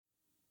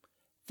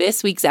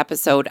This week's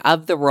episode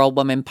of the Rural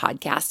Woman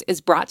Podcast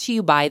is brought to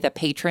you by the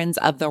patrons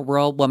of the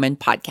Rural Woman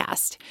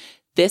Podcast.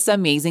 This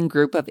amazing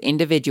group of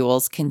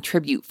individuals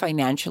contribute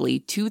financially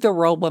to the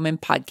Rural Woman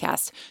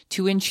Podcast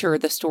to ensure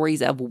the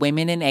stories of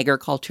women in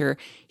agriculture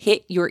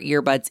hit your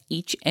earbuds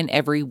each and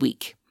every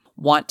week.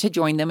 Want to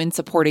join them in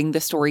supporting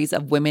the stories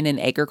of women in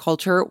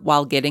agriculture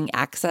while getting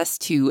access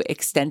to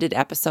extended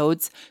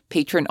episodes,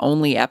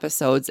 patron-only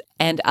episodes,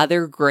 and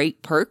other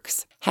great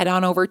perks? Head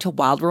on over to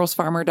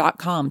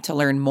wildrosefarmer.com to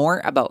learn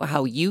more about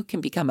how you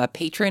can become a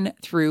patron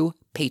through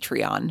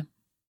Patreon.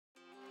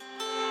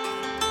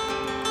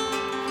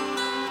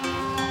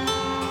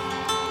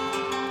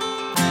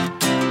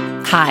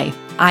 Hi,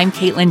 I'm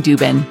Caitlin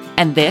Dubin,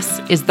 and this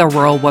is the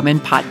Rural Woman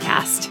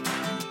Podcast.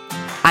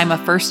 I'm a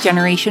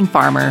first-generation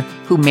farmer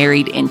who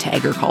married into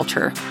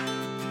agriculture.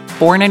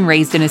 Born and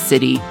raised in a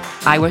city,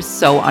 I was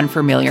so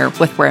unfamiliar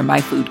with where my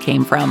food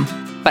came from,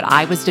 but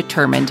I was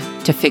determined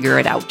to figure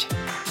it out.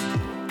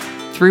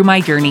 Through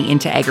my journey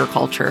into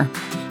agriculture,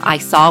 I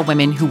saw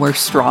women who were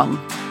strong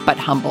but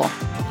humble,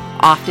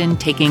 often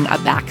taking a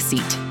back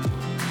seat.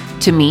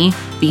 To me,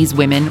 these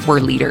women were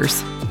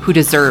leaders who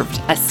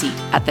deserved a seat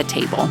at the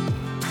table.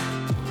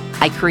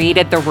 I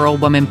created the Rural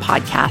Woman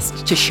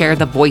Podcast to share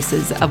the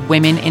voices of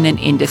women in an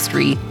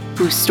industry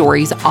whose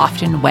stories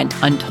often went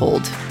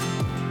untold.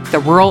 The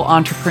rural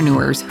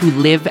entrepreneurs who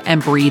live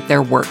and breathe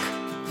their work,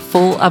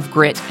 full of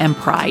grit and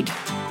pride.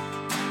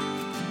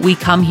 We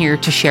come here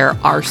to share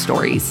our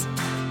stories,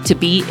 to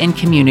be in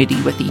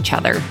community with each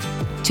other,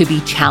 to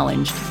be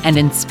challenged and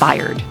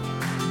inspired,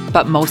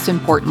 but most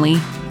importantly,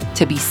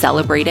 to be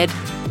celebrated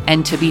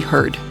and to be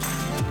heard.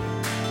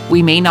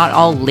 We may not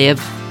all live,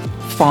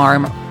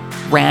 farm,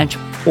 ranch,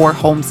 or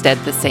homestead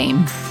the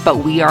same, but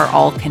we are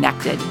all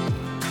connected.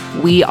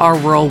 We are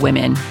rural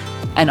women,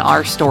 and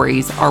our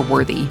stories are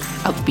worthy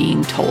of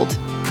being told.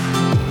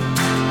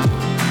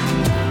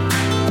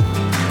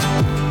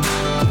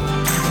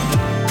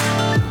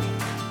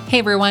 Hey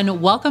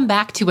everyone, welcome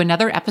back to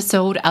another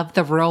episode of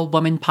the Rural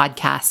Woman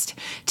Podcast.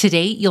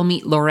 Today you'll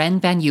meet Lauren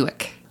Van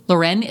Ewyk.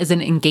 Lauren is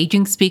an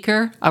engaging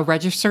speaker, a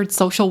registered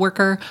social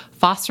worker,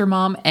 foster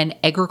mom, and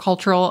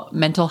agricultural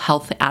mental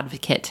health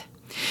advocate.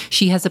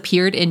 She has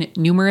appeared in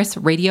numerous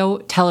radio,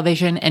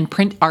 television, and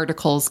print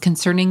articles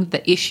concerning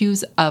the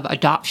issues of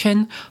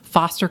adoption,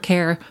 foster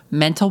care,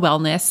 mental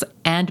wellness,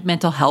 and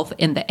mental health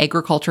in the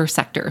agriculture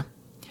sector.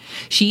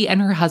 She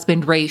and her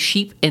husband raise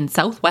sheep in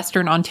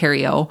southwestern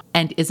Ontario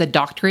and is a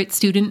doctorate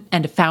student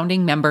and a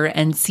founding member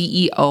and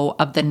CEO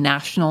of the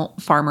National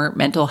Farmer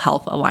Mental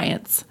Health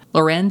Alliance.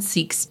 Lauren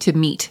seeks to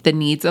meet the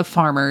needs of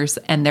farmers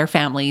and their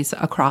families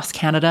across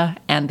Canada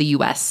and the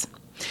U.S.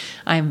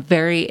 I'm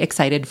very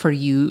excited for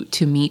you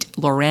to meet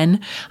Lauren.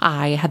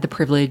 I had the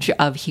privilege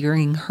of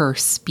hearing her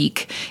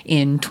speak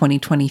in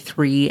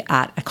 2023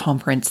 at a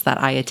conference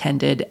that I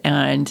attended,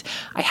 and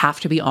I have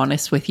to be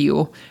honest with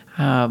you,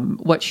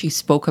 what she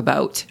spoke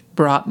about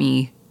brought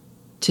me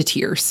to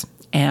tears.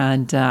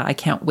 And I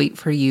can't wait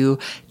for you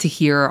to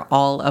hear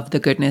all of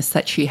the goodness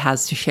that she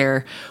has to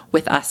share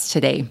with us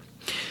today.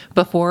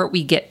 Before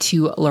we get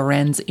to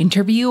Lauren's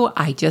interview,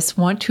 I just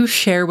want to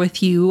share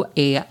with you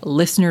a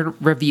listener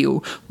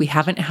review. We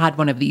haven't had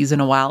one of these in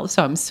a while,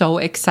 so I'm so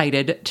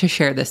excited to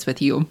share this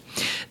with you.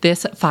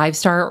 This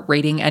 5-star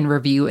rating and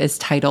review is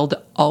titled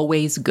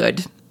Always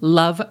Good.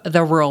 Love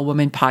the Rural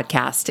Woman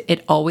Podcast.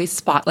 It always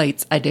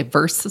spotlights a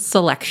diverse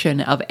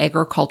selection of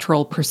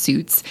agricultural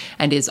pursuits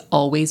and is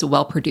always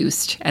well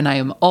produced. And I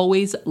am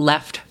always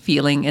left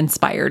feeling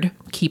inspired.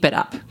 Keep it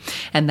up.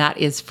 And that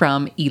is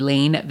from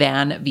Elaine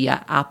Van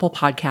via Apple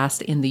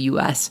Podcast in the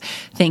US.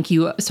 Thank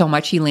you so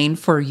much, Elaine,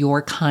 for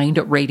your kind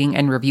rating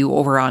and review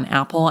over on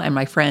Apple. And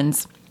my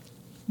friends,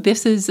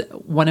 this is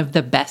one of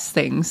the best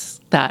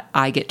things that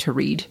I get to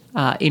read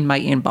in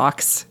my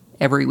inbox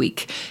every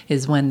week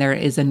is when there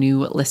is a new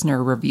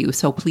listener review.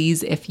 So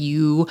please, if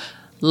you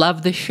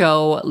love the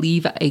show,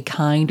 leave a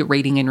kind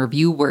rating and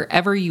review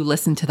wherever you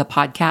listen to the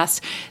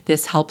podcast.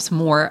 This helps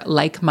more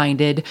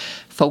like-minded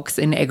folks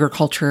in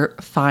agriculture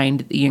find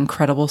the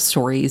incredible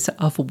stories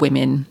of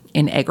women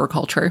in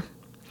agriculture.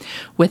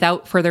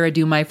 Without further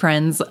ado, my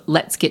friends,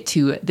 let's get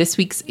to this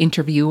week's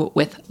interview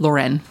with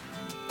Lauren.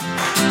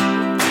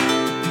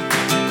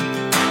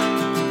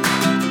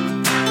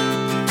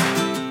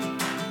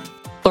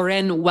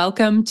 Lauren,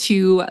 welcome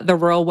to the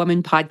Rural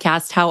Woman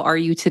Podcast. How are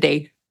you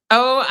today?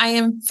 Oh, I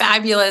am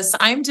fabulous.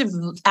 I'm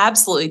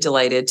absolutely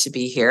delighted to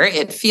be here.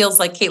 It feels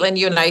like, Caitlin,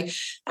 you and I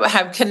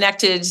have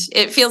connected.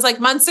 It feels like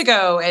months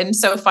ago. And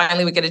so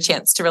finally we get a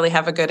chance to really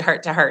have a good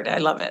heart-to-heart. I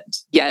love it.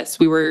 Yes,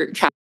 we were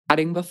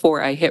chatting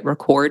before I hit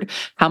record,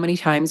 how many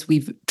times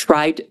we've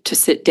tried to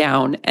sit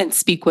down and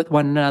speak with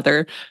one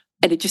another,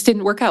 and it just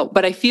didn't work out.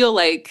 But I feel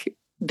like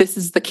this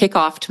is the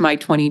kickoff to my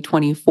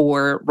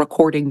 2024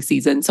 recording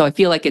season. So I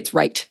feel like it's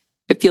right.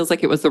 It feels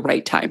like it was the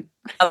right time.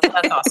 Oh,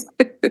 that's awesome.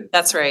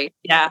 That's right.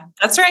 Yeah,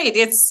 that's right.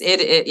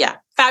 Yeah.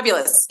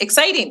 Fabulous.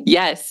 Exciting.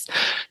 Yes.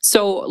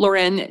 So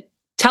Lauren,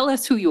 tell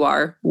us who you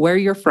are, where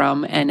you're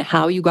from, and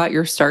how you got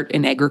your start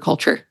in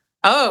agriculture.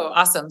 Oh,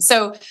 awesome.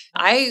 So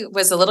I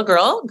was a little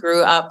girl,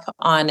 grew up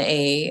on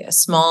a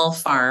small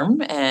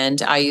farm,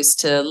 and I used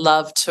to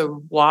love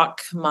to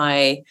walk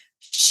my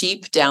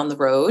sheep down the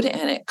road,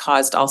 and it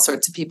caused all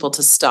sorts of people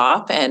to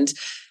stop and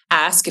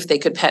ask if they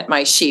could pet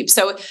my sheep.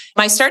 So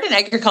my start in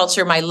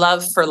agriculture, my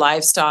love for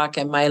livestock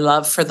and my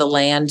love for the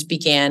land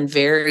began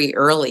very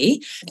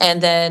early.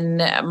 And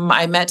then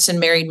I met and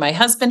married my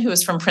husband, who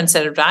was from Prince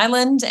Edward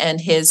Island, and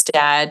his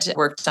dad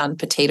worked on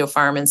potato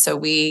farm. And so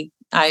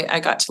I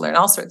got to learn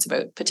all sorts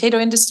about potato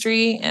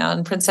industry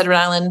on Prince Edward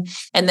Island.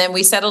 And then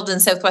we settled in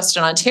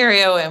southwestern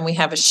Ontario, and we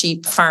have a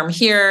sheep farm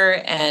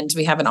here, and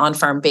we have an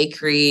on-farm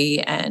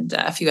bakery and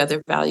a few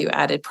other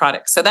value-added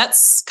products. So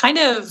that's kind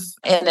of,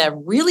 in a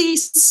really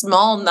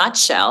small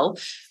nutshell,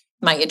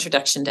 my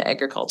introduction to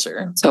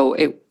agriculture. So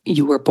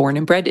you were born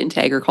and bred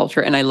into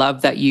agriculture, and I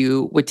love that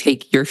you would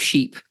take your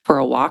sheep for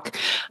a walk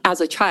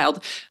as a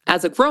child.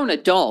 As a grown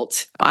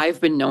adult,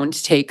 I've been known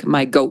to take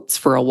my goats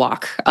for a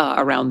walk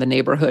around the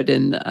neighborhood,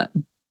 and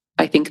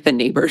I think the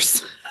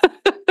neighbors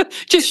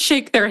just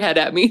shake their head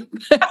at me.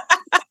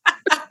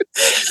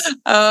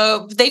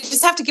 They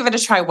just have to give it a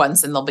try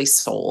once and they'll be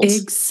sold.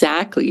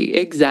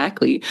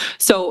 Exactly.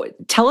 So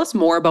tell us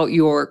more about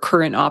your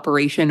current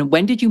operation.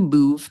 When did you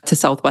move to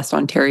Southwest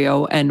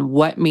Ontario, and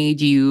what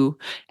made you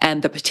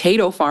and the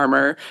potato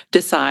farmer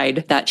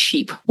decide that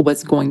sheep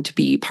was going to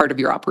be part of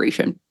your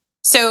operation?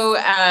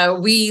 So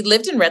we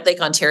lived in Red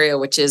Lake, Ontario,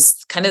 which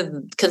is kind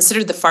of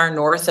considered the far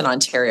north in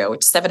Ontario,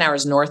 which is 7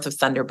 hours north of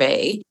Thunder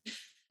Bay.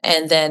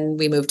 And then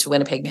we moved to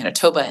Winnipeg,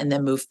 Manitoba, and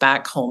then moved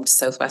back home to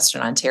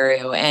southwestern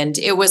Ontario. And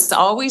it was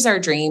always our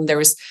dream. There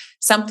was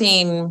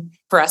something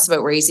for us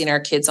about raising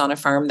our kids on a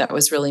farm that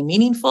was really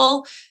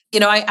meaningful. You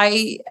know,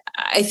 I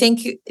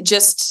think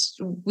just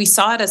we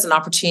saw it as an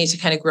opportunity to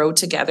kind of grow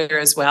together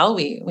as well.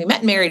 We met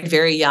and married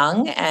very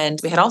young,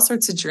 and we had all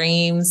sorts of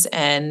dreams,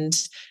 and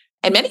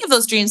many of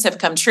those dreams have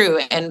come true.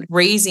 And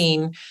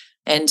raising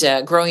and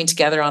growing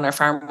together on our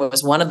farm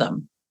was one of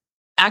them.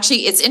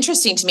 Actually, it's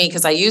interesting to me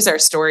because I use our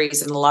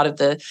stories in a lot of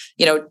the,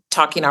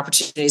 talking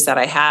opportunities that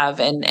I have.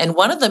 And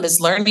one of them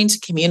is learning to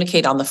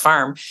communicate on the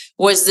farm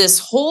was this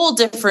whole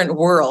different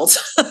world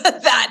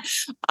that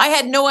I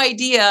had no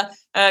idea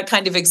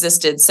kind of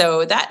existed.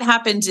 So that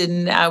happened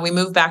we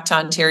moved back to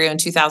Ontario in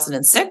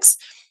 2006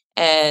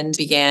 and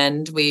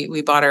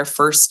we bought our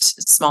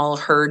first small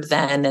herd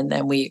then, and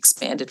then we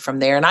expanded from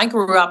there. And I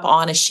grew up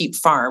on a sheep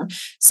farm.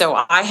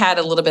 So I had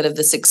a little bit of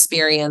this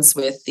experience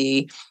with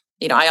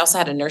I also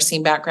had a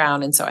nursing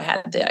background, and so I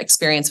had the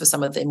experience with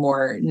some of the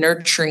more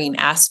nurturing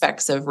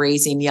aspects of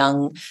raising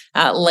young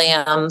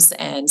lambs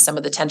and some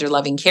of the tender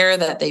loving care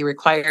that they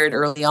required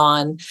early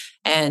on.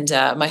 And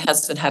my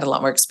husband had a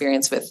lot more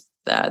experience with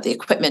the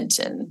equipment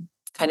and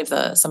kind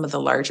of some of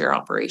the larger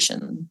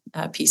operation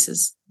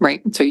pieces.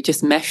 Right. So you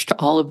just meshed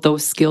all of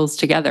those skills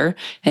together,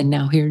 and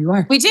now here you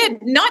are. We did.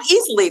 Not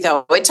easily,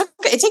 though. It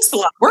takes a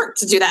lot of work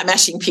to do that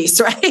meshing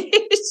piece, right?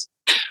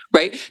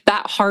 Right?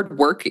 That hard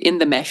work in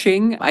the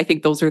meshing, I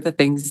think those are the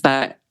things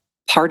that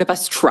part of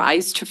us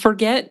tries to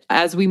forget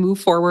as we move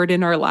forward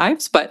in our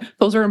lives. But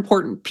those are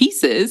important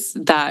pieces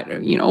that,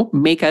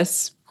 make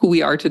us who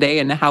we are today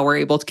and how we're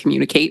able to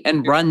communicate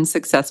and run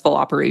successful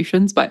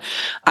operations. But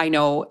I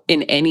know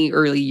in any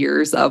early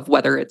years of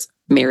whether it's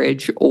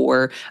marriage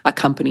or a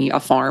company, a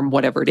farm,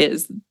 whatever it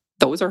is,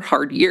 those are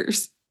hard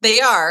years. They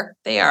are.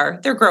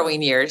 They're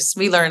growing years.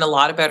 We learn a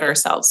lot about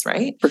ourselves,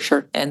 right? For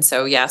sure. And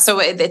so, yeah. So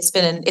it's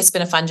been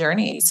a fun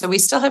journey. So we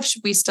still have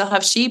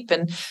sheep,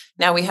 and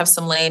now we have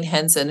some laying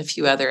hens and a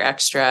few other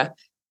extra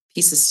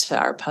pieces to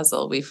our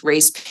puzzle. We've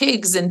raised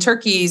pigs and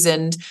turkeys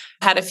and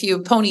had a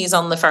few ponies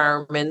on the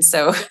farm, and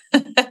so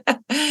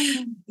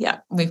yeah,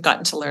 we've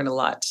gotten to learn a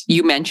lot.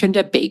 You mentioned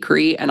a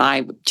bakery, and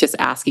I'm just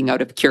asking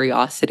out of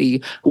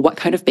curiosity, what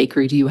kind of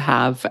bakery do you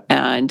have,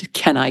 and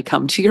can I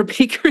come to your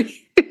bakery?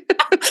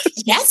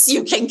 Yes,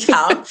 you can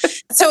come.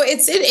 So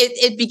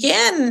it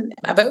began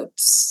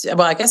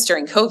I guess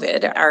during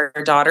COVID. Our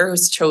daughter,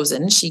 who's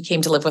chosen, she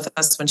came to live with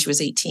us when she was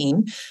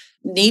 18,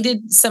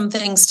 needed some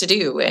things to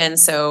do. And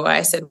so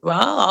I said,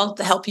 well, I'll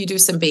help you do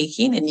some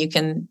baking, and you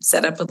can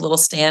set up a little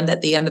stand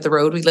at the end of the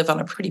road. We live on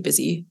a pretty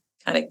busy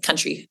kind of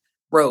country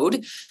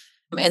road.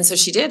 And so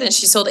she did, and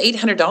she sold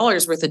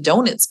 $800 worth of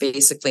donuts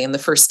basically in the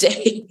first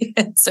day.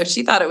 And so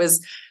she thought it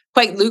was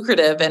quite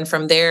lucrative. And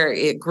from there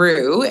it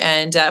grew.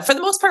 And for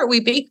the most part, we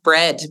bake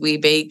bread. We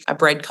bake a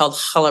bread called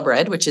challah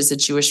bread, which is a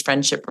Jewish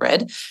friendship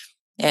bread.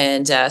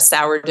 And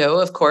sourdough,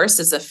 of course,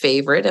 is a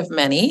favorite of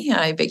many.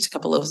 I baked a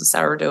couple loaves of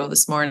sourdough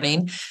this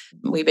morning.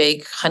 We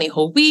bake honey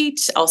whole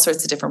wheat, all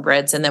sorts of different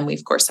breads. And then we,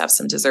 of course, have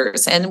some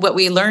desserts. And what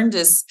we learned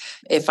is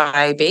if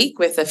I bake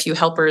with a few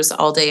helpers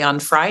all day on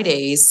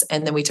Fridays,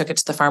 and then we took it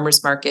to the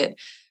farmer's market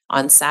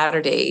on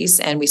Saturdays,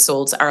 and we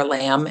sold our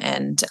lamb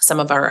and some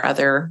of our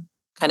other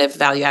kind of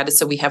value added.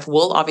 So we have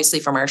wool, obviously,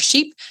 from our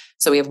sheep.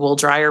 So we have wool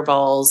dryer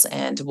balls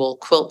and wool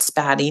quilt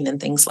spatting and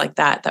things like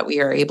that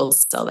we are able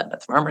to sell that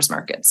at the farmers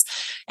markets,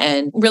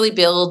 and really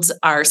builds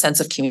our sense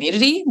of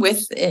community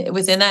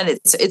within that.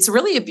 It's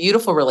really a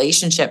beautiful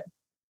relationship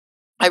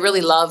I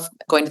really love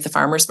going to the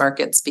farmers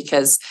markets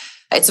because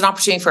it's an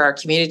opportunity for our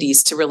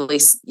communities to really,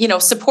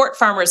 support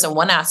farmers in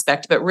one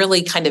aspect, but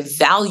really kind of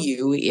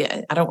value.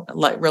 I don't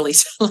really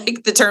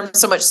like the term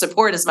so much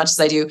support as much as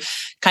I do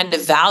kind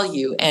of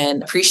value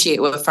and appreciate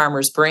what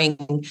farmers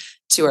bring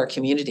to our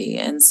community.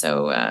 And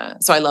so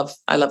I love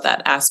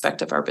that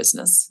aspect of our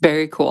business.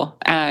 Very cool.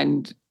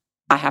 And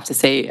I have to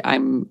say,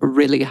 I'm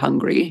really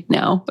hungry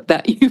now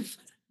that you've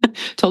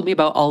told me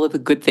about all of the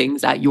good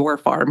things at your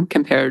farm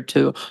compared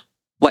to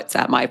what's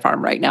at my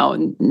farm right now.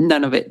 And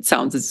none of it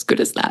sounds as good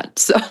as that.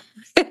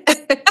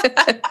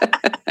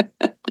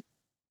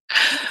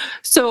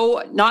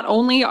 So not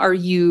only are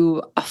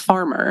you a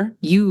farmer,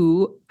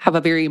 you have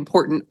a very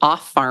important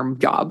off-farm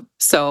job.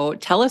 So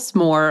tell us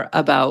more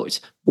about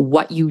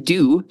what you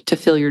do to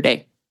fill your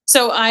day.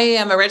 So I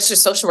am a registered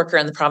social worker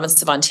in the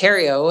province of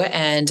Ontario,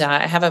 and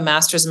I have a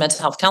master's in mental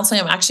health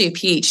counseling. I'm actually a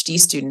PhD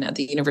student at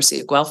the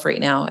University of Guelph right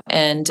now.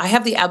 And I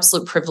have the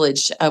absolute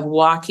privilege of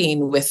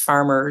walking with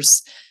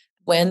farmers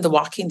when the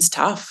walking's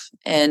tough.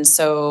 And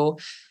so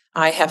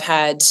I have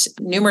had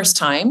numerous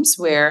times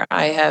where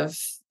I have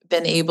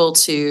been able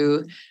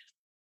to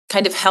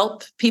kind of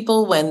help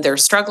people when they're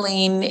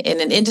struggling in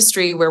an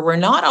industry where we're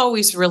not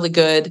always really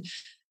good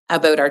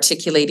about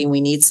articulating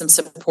we need some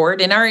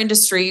support. In our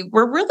industry,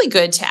 we're really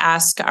good to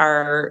ask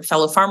our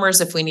fellow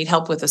farmers if we need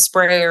help with a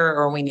sprayer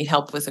or we need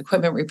help with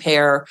equipment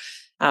repair,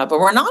 but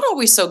we're not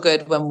always so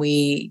good when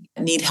we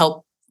need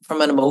help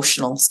from an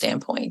emotional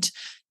standpoint,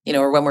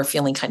 or when we're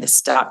feeling kind of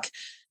stuck.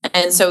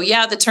 And so,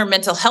 the term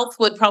mental health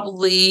would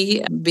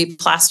probably be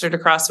plastered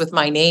across with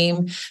my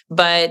name,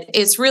 but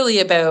it's really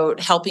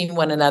about helping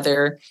one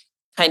another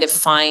kind of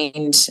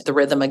find the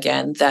rhythm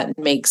again that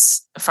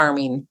makes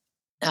farming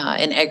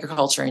and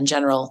agriculture in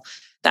general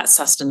that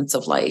sustenance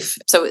of life.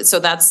 So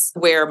that's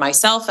where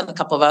myself and a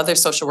couple of other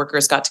social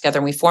workers got together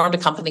and we formed a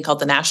company called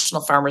the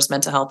National Farmers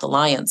Mental Health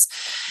Alliance.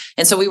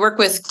 And so we work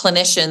with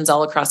clinicians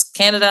all across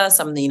Canada,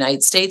 some in the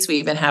United States. We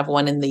even have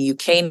one in the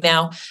UK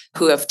now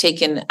who have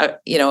taken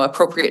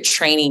appropriate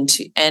training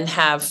and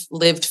have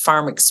lived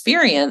farm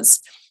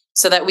experience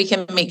so that we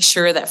can make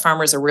sure that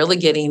farmers are really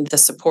getting the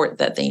support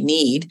that they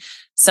need.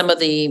 Some of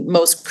the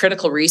most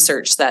critical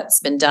research that's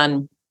been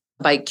done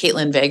by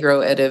Caitlin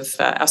Vagro out of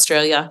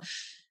Australia,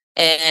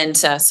 and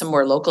some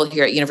more local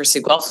here at University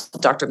of Guelph,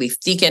 Dr. Leith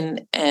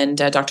Deacon and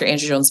Dr.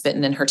 Andrew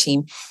Jones-Bitten and her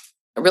team,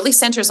 really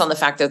centers on the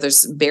fact that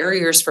there's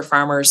barriers for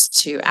farmers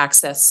to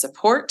access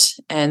support.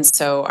 And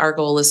so our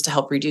goal is to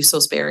help reduce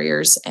those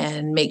barriers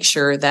and make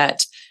sure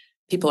that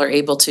people are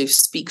able to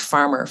speak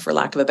farmer, for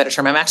lack of a better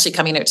term. I'm actually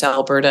coming out to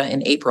Alberta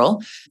in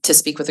April to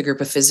speak with a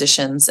group of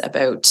physicians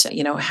about,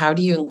 how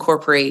do you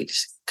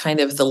incorporate kind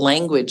of the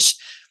language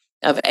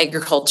of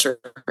agriculture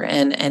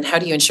and how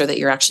do you ensure that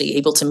you're actually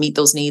able to meet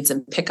those needs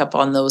and pick up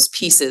on those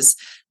pieces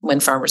when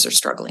farmers are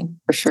struggling.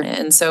 For sure.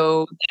 And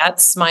so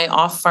that's my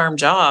off-farm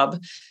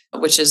job,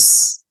 which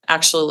is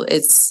actually,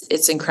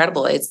 it's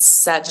incredible. It's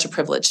such a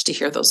privilege to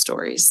hear those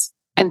stories.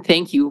 And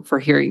thank you for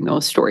hearing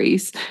those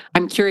stories.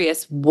 I'm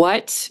curious,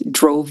 what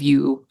drove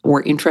you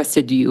or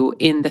interested you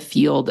in the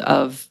field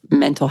of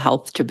mental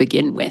health to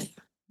begin with?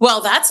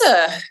 Well, that's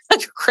a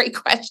great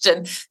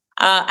question.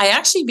 I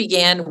actually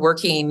began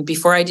working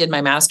before I did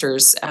my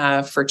master's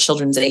for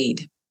Children's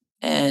Aid.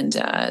 And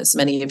as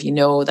many of you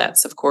know,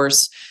 that's, of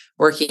course,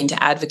 working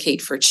to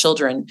advocate for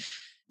children.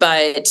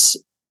 But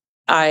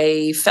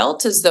I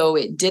felt as though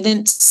it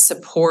didn't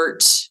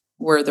support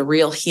where the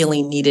real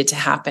healing needed to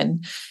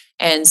happen.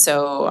 And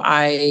so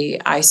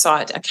I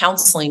sought a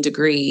counseling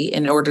degree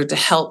in order to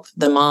help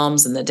the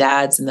moms and the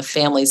dads and the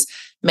families.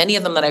 Many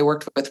of them that I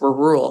worked with were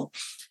rural.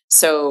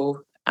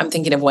 So I'm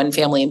thinking of one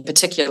family in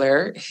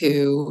particular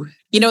who,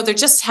 there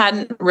just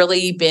hadn't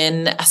really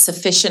been a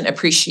sufficient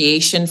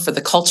appreciation for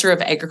the culture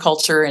of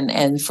agriculture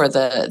and for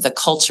the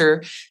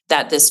culture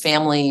that this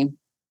family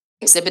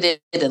exhibited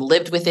and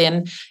lived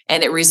within.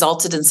 And it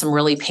resulted in some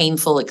really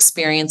painful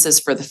experiences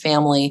for the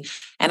family.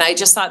 And I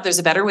just thought there's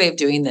a better way of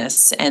doing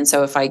this. And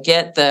so if I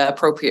get the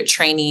appropriate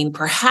training,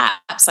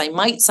 perhaps I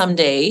might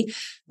someday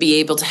be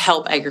able to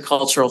help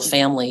agricultural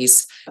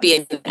families be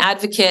an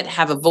advocate,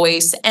 have a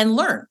voice, and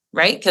learn,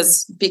 right?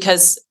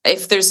 Because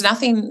if there's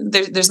nothing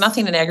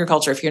in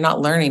agriculture if you're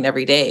not learning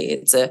every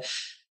day.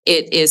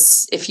 It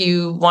is if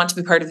you want to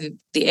be part of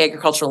the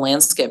agricultural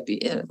landscape,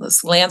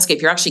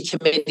 you're actually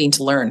committing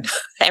to learn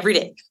every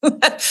day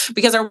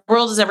because our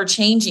world is ever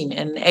changing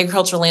and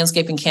agricultural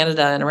landscape in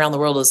Canada and around the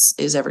world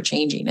is ever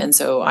changing. And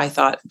so I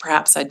thought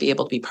perhaps I'd be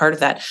able to be part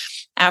of that.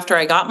 After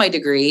I got my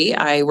degree,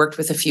 I worked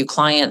with a few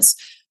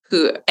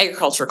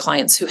agriculture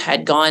clients who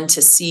had gone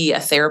to see a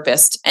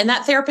therapist, and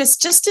that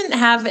therapist just didn't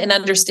have an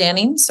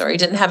understanding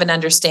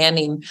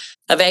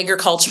of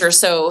agriculture.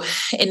 So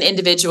an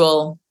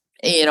individual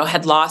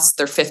had lost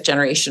their 5th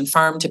generation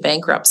farm to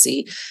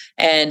bankruptcy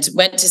and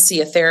went to see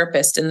a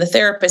therapist. And the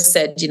therapist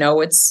said,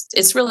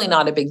 it's really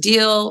not a big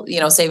deal,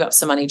 save up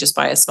some money, just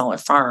buy a smaller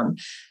farm.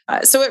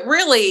 So it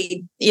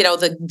really,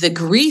 the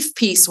grief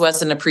piece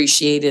wasn't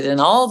appreciated and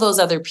all those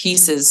other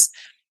pieces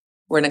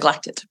were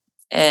neglected.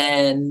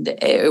 and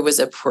it was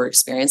a poor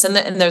experience. And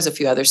there's a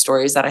few other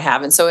stories that I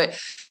have. And so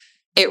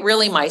it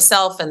really,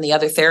 myself and the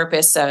other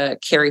therapists,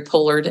 Carrie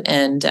Pollard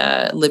and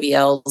Libby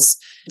Ells,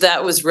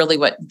 that was really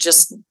what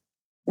just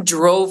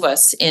drove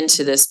us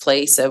into this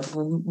place of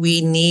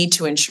we need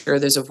to ensure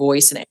there's a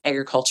voice in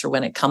agriculture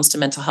when it comes to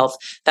mental health.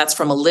 That's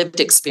from a lived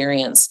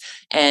experience,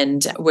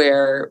 and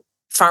where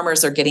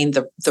farmers are getting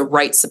the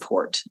right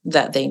support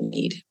that they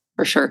need.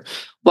 For sure.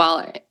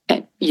 Well,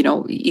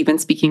 even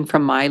speaking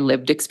from my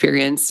lived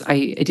experience,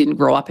 I didn't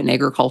grow up in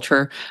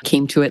agriculture,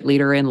 came to it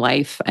later in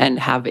life and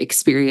have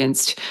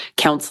experienced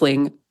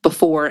counseling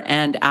before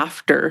and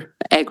after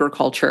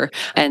agriculture.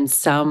 And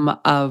some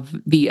of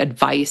the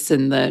advice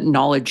and the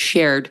knowledge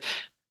shared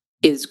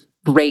is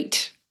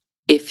great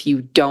if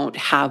you don't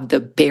have the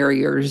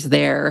barriers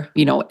there.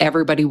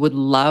 Everybody would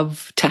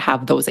love to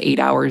have those 8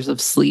 hours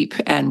of sleep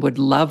and would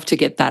love to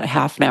get that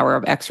half an hour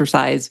of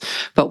exercise.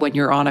 But when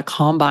you're on a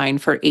combine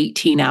for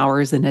 18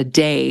 hours in a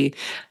day,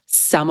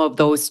 some of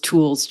those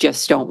tools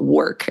just don't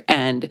work.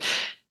 And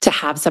to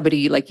have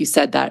somebody, like you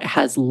said, that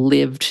has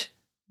lived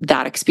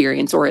that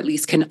experience, or at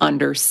least can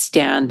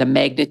understand the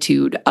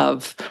magnitude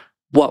of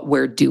what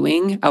we're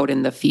doing out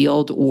in the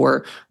field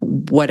or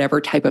whatever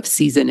type of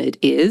season it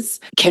is,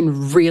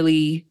 can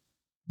really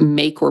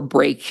make or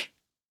break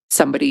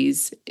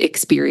somebody's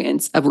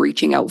experience of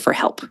reaching out for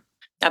help.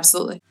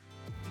 Absolutely.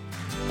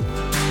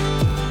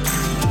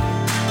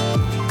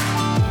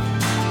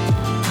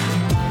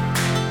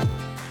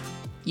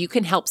 You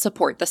can help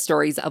support the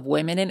stories of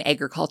women in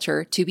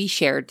agriculture to be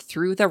shared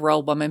through the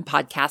Rural Woman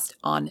podcast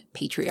on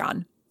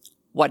Patreon.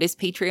 What is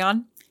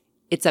Patreon?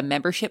 It's a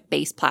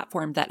membership-based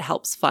platform that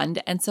helps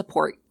fund and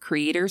support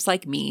creators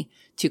like me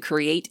to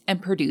create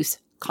and produce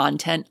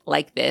content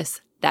like this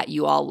that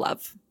you all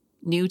love.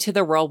 New to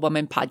the Rural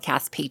Woman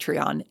podcast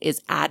Patreon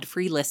is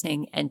ad-free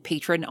listening and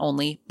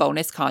patron-only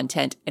bonus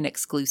content and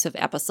exclusive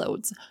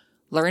episodes.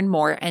 Learn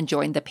more and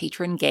join the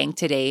patron gang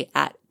today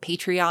at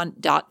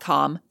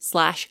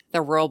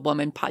patreon.com/The Rural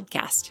Woman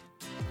Podcast.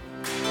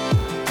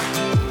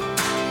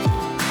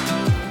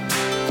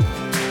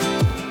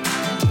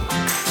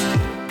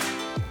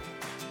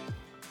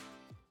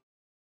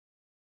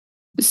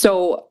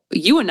 So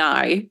you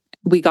and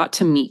we got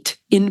to meet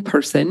in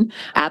person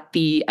at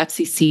the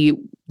FCC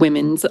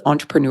Women's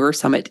Entrepreneur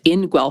Summit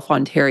in Guelph,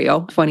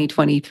 Ontario,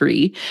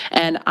 2023.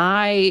 And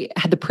I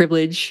had the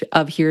privilege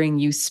of hearing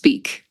you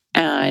speak.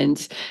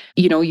 And,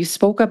 you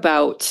spoke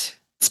about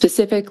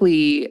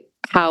specifically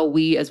how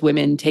we as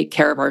women take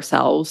care of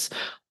ourselves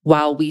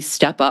while we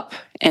step up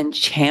and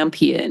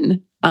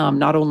champion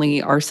not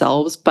only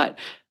ourselves, but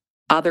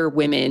other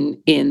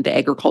women in the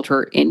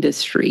agriculture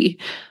industry.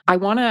 I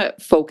want to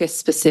focus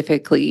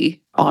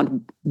specifically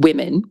on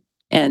women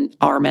and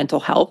our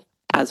mental health,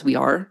 as we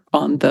are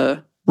on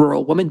the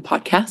Rural Woman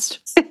podcast.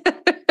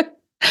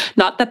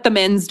 Not that the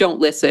men's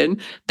don't listen.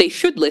 They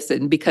should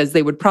listen because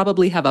they would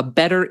probably have a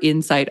better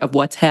insight of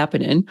what's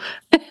happening.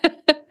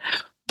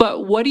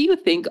 But what do you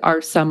think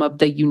are some of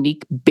the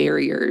unique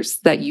barriers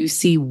that you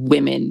see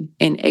women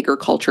in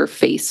agriculture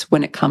face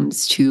when it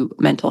comes to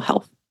mental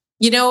health?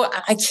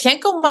 I can't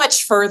go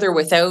much further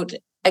without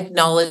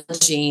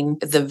acknowledging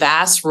the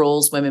vast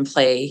roles women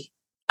play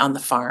on the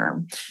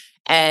farm.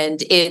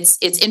 And it's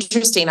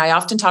interesting. I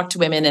often talk to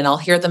women and I'll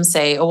hear them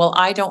say, "Oh, well,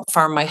 I don't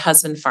farm, my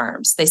husband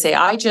farms." They say,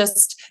 "I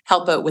just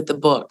help out with the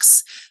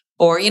books."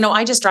 Or,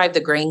 I just drive the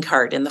grain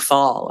cart in the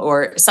fall,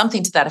 or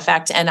something to that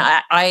effect. And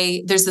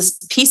I there's this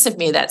piece of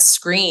me that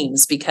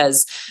screams,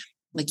 because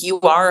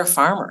you are a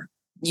farmer.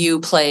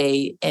 You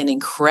play an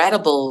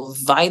incredible,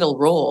 vital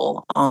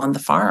role on the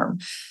farm.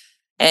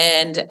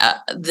 And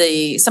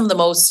some of the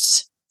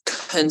most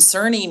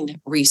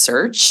concerning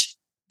research,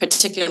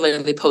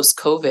 particularly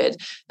post-COVID,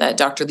 that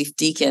Dr. Leif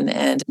Deacon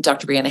and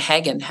Dr. Brianna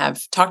Hagen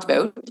have talked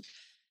about,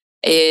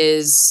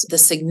 is the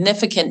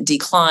significant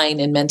decline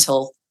in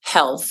mental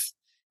health,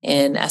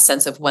 in a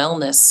sense of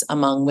wellness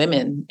among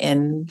women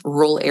in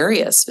rural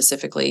areas,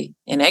 specifically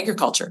in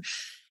agriculture.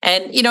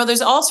 And,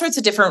 there's all sorts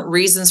of different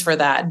reasons for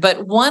that.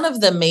 But one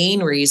of the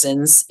main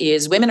reasons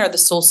is women are the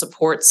sole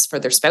supports for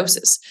their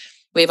spouses.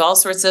 We have all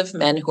sorts of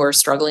men who are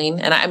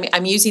struggling. And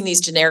I'm using these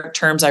generic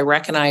terms. I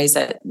recognize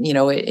that,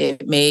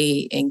 it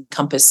may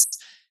encompass,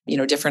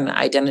 different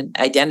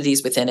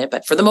identities within it.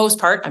 But for the most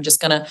part, I'm just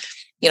going to,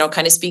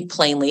 kind of speak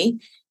plainly,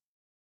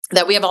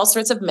 that we have all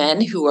sorts of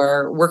men who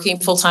are working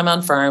full-time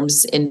on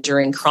farms,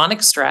 enduring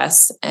chronic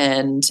stress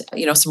and,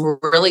 some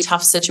really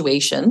tough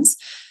situations.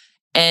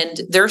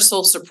 And their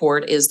sole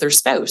support is their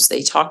spouse.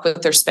 They talk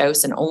with their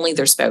spouse and only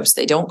their spouse.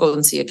 They don't go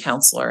and see a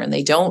counselor, and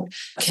they don't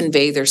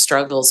convey their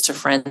struggles to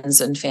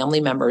friends and family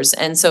members.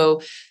 And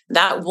so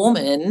that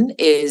woman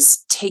is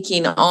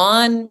taking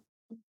on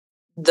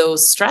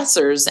those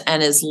stressors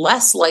and is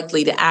less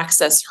likely to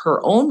access her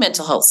own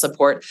mental health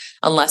support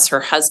unless her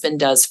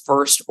husband does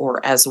first or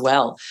as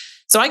well.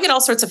 So I get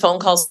all sorts of phone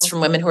calls from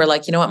women who are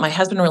like, "You know what, my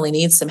husband really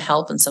needs some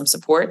help and some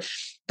support."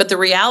 But the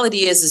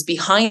reality is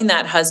behind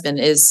that husband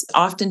is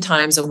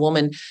oftentimes a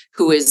woman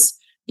who is,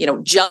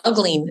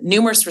 juggling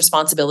numerous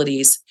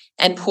responsibilities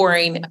and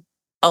pouring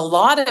a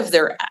lot of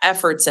their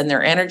efforts and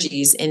their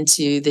energies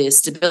into the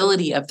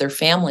stability of their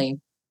family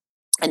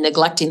and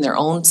neglecting their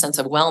own sense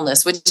of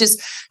wellness, which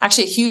is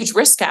actually a huge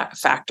risk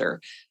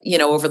factor,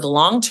 over the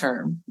long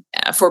term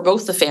for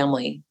both the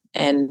family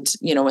and,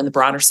 in the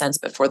broader sense,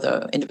 but for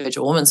the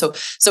individual woman. So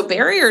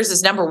barriers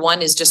is number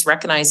one, is just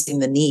recognizing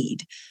the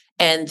need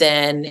and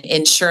then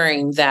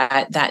ensuring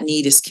that that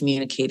need is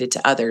communicated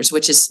to others,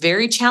 which is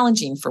very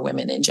challenging for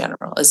women in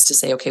general, is to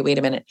say, okay, wait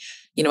a minute,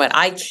 you know what,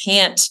 I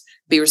can't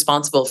be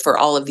responsible for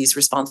all of these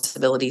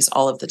responsibilities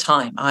all of the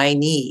time. I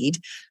need,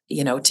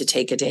 to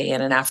take a day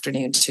and an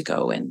afternoon to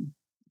go and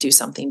do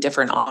something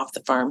different off the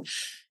farm.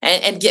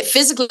 And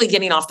physically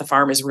getting off the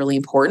farm is really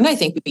important. I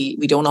think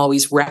we don't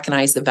always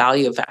recognize the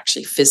value of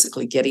actually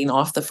physically getting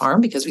off the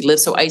farm because we live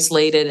so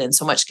isolated and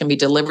so much can be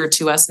delivered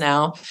to us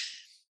now.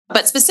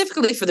 But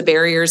specifically for the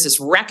barriers is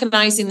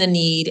recognizing the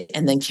need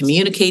and then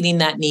communicating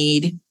that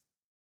need.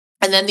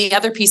 And then the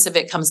other piece of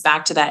it comes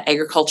back to that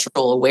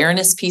agricultural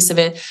awareness piece of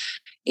it,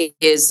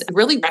 is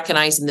really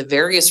recognizing the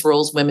various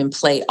roles women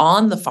play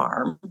on the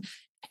farm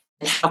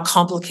and how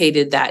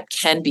complicated that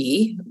can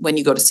be when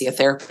you go to see a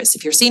therapist.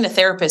 If you're seeing a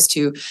therapist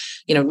who,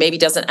 maybe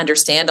doesn't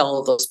understand all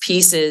of those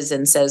pieces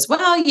and says,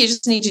 well, you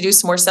just need to do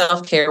some more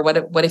self-care.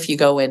 What if you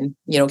go and,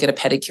 get a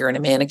pedicure and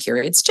a manicure?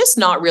 It's just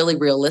not really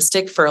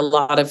realistic for a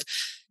lot of,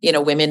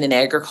 women in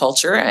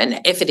agriculture. And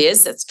if it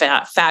is, it's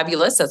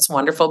fabulous. That's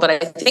wonderful. But I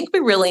think we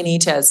really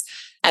need to,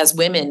 as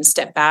women,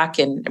 step back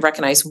and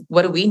recognize,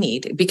 what do we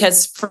need?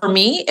 Because for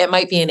me, it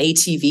might be an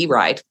ATV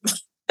ride.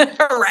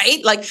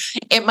 Right? Like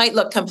it might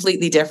look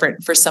completely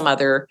different for some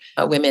other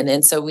women.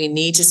 And so we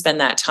need to spend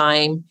that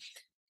time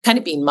kind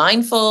of being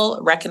mindful,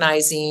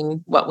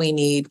 recognizing what we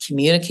need,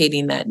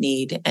 communicating that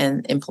need,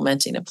 and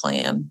implementing a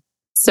plan.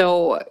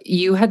 So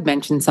you had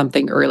mentioned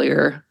something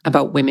earlier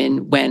about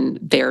women when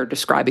they're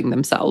describing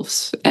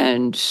themselves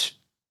and,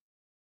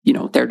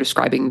 they're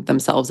describing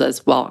themselves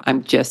as, well,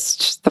 I'm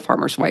just the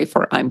farmer's wife,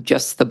 or I'm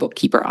just the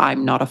bookkeeper.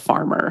 I'm not a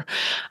farmer.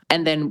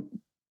 And then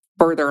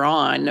further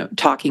on,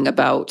 talking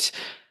about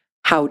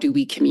how do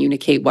we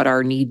communicate what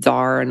our needs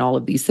are and all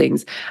of these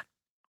things.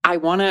 I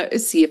want to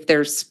see if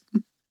there's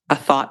a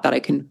thought that I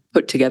can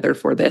put together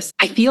for this.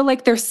 I feel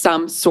like there's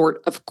some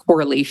sort of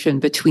correlation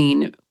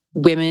between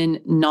women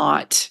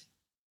not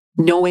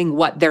knowing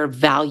what their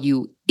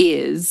value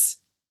is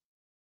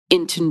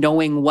into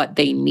knowing what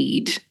they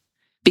need.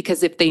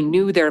 Because if they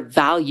knew their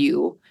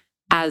value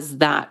as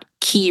that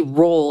key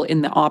role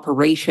in the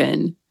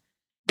operation,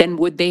 then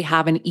would they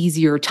have an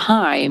easier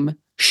time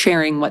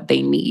sharing what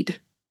they need?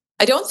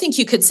 I don't think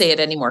you could say it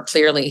any more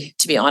clearly,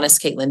 to be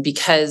honest, Caitlin,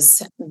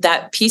 because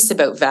that piece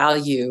about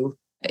value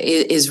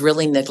is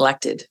really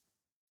neglected.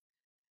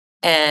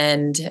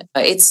 And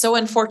it's so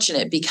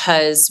unfortunate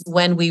because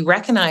when we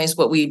recognize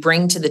what we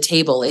bring to the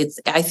table,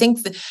 I think,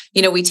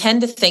 we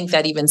tend to think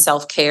that even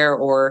self-care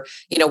or,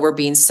 we're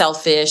being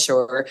selfish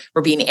or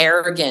we're being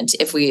arrogant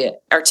if we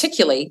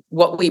articulate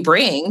what we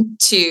bring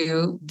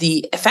to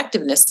the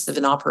effectiveness of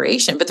an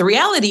operation. But the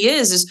reality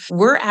is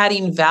we're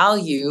adding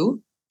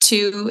value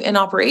to an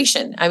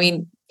operation. I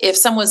mean, if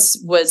someone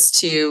was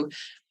to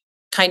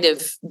kind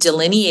of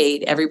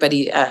delineate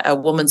a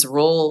woman's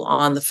role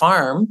on the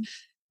farm,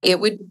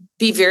 it would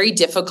be very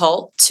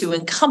difficult to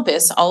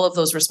encompass all of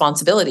those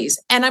responsibilities.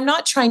 And I'm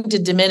not trying to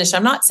diminish.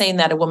 I'm not saying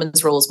that a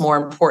woman's role is more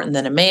important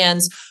than a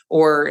man's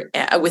or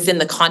within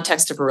the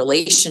context of a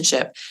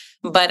relationship.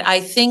 But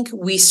I think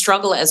we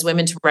struggle as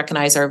women to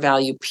recognize our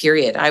value,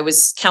 period. I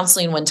was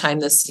counseling one time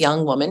this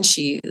young woman.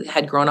 She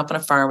had grown up on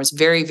a farm, was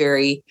very,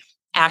 very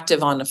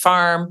active on the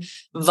farm,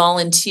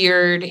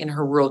 volunteered in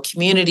her rural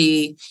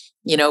community,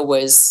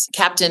 was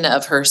captain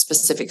of her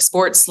specific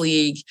sports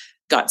league,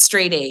 got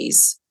straight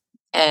A's.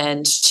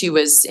 And she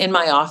was in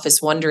my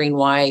office wondering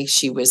why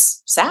she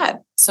was sad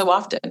so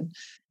often.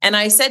 And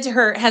I said to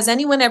her, has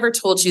anyone ever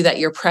told you that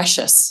you're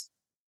precious?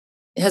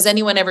 Has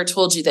anyone ever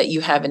told you that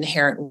you have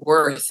inherent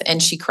worth?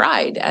 And she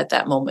cried at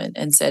that moment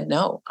and said,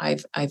 no,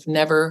 I've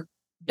never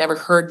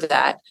heard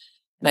that.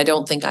 And I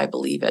don't think I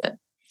believe it.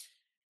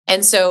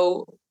 And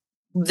so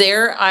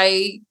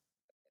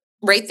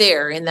right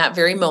there in that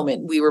very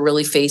moment, we were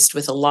really faced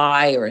with a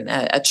lie or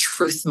a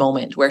truth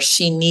moment where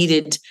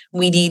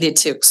we needed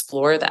to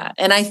explore that.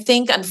 And I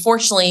think,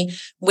 unfortunately,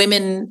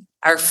 women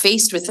are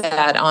faced with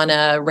that on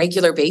a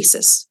regular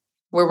basis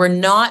where we're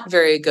not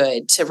very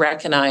good to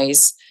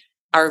recognize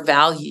our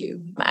value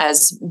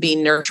as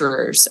being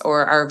nurturers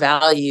or our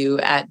value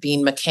at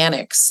being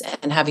mechanics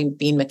and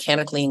been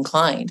mechanically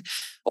inclined,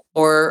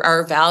 or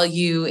our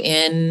value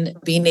in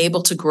being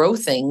able to grow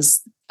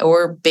things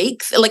or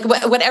bake, like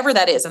whatever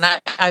that is. And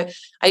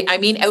I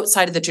mean,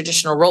 outside of the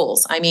traditional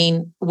roles, I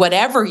mean,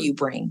 whatever you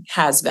bring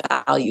has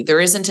value. There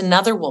isn't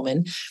another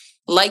woman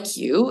like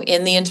you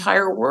in the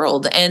entire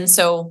world. And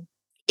so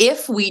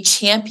if we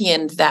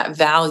championed that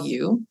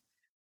value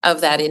of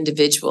that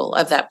individual,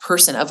 of that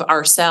person, of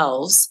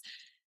ourselves,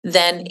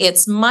 then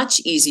it's much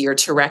easier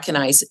to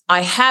recognize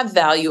I have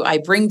value, I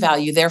bring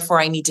value, therefore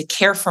I need to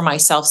care for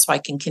myself so I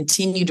can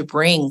continue to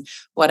bring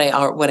what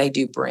I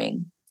do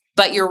bring.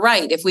 But you're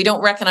right. If we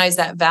don't recognize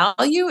that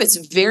value, it's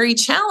very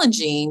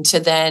challenging to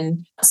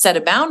then set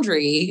a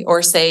boundary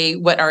or say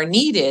what our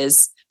need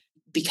is,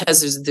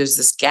 because there's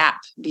this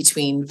gap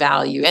between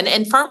value.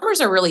 And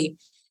farmers are really,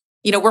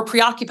 we're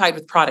preoccupied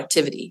with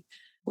productivity.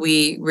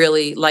 We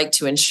really like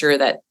to ensure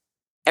that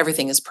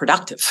everything is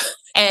productive.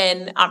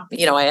 And,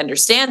 I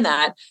understand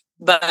that,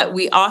 but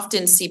we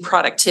often see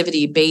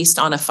productivity based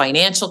on a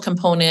financial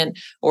component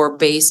or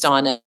based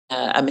on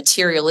a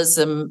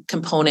materialism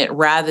component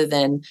rather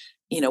than,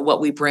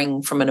 what we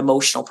bring from an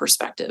emotional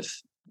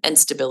perspective and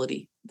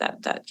stability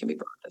that can be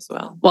brought as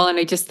well. Well, and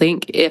I just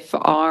think if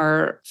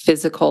our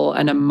physical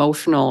and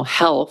emotional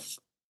health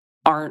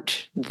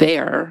aren't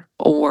there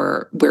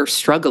or we're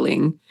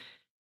struggling,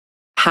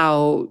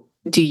 how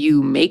do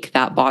you make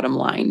that bottom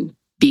line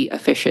be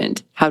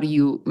efficient? How do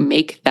you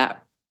make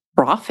that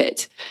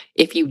profit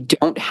if you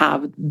don't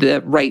have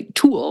the right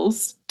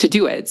tools to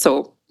do it?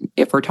 So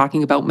if we're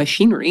talking about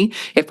machinery,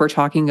 if we're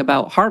talking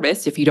about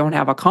harvest, if you don't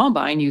have a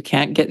combine, you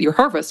can't get your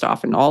harvest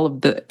off and all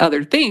of the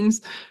other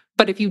things.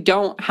 But if you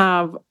don't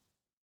have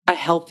a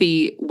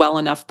healthy, well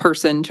enough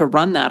person to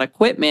run that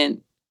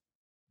equipment,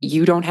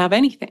 you don't have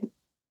anything.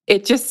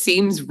 It just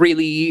seems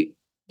really,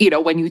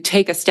 when you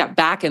take a step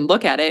back and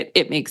look at it,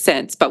 it makes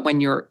sense. But when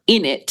you're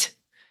in it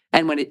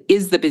and when it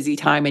is the busy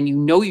time and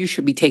you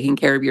should be taking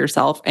care of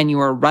yourself and you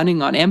are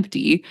running on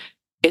empty,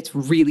 it's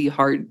really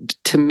hard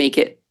to make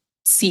it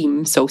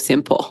seem so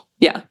simple.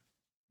 Yeah.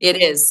 It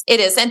is.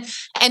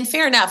 And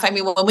fair enough. I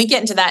mean, when we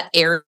get into that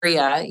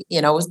area,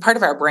 part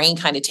of our brain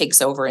kind of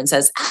takes over and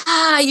says,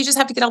 you just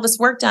have to get all this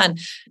work done,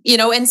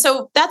 and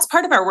so that's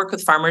part of our work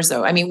with farmers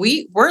though. I mean,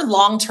 we're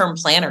long-term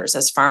planners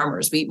as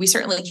farmers. We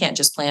certainly can't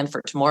just plan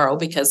for tomorrow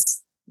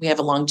because we have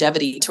a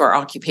longevity to our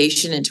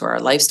occupation and to our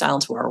lifestyle,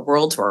 to our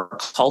world, to our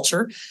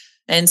culture.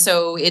 And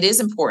so it is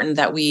important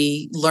that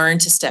we learn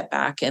to step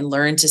back and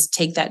learn to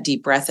take that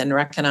deep breath and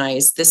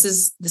recognize this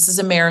is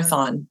a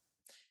marathon.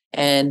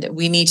 And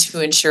we need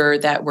to ensure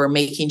that we're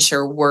making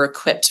sure we're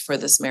equipped for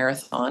this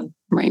marathon.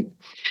 Right.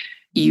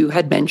 You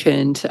had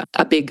mentioned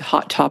a big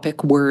hot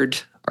topic word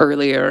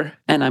earlier,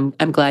 and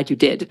I'm glad you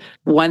did.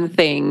 One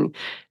thing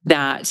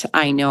that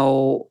I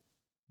know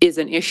is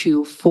an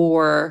issue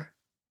for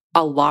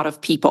a lot of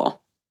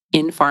people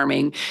in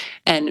farming,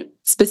 and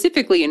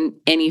specifically in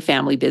any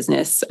family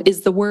business,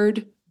 is the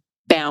word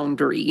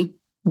boundary.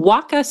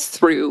 Walk us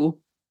through,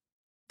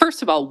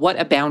 first of all, what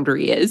a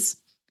boundary is.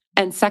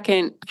 And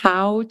second,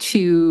 how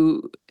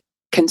to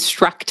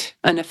construct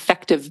an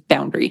effective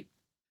boundary.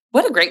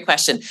 What a great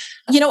question.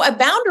 A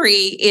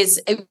boundary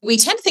we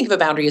tend to think of a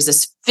boundary as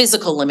this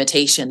physical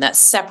limitation that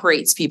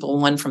separates people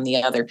one from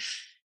the other.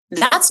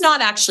 That's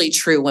not actually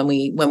true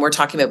when we're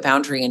talking about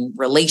boundary in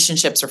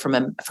relationships or from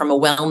a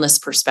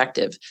wellness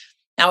perspective.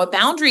 Now, a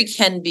boundary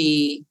can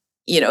be,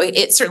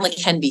 it certainly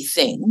can be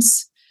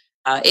things.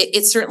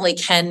 It certainly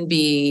can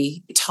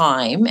be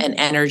time and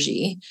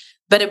energy.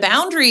 But a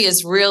boundary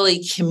is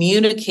really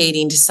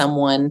communicating to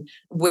someone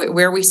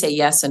where we say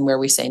yes and where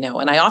we say no.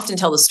 And I often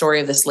tell the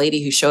story of this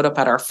lady who showed up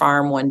at our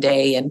farm one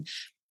day and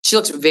she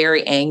looked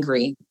very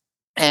angry.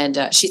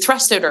 And she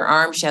thrust out her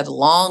arm. She had a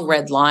long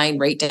red line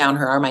right down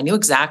her arm. I knew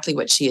exactly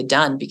what she had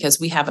done because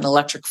we have an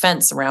electric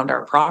fence around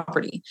our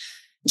property.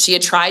 She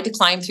had tried to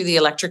climb through the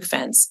electric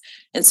fence.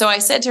 And so I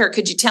said to her,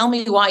 could you tell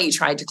me why you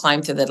tried to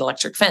climb through that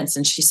electric fence?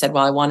 And she said,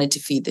 well, I wanted to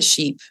feed the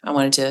sheep. I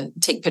wanted to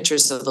take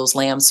pictures of those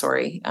lambs, out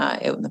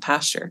in the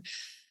pasture.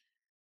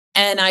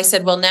 And I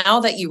said, well, now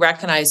that you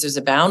recognize there's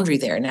a boundary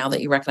there, now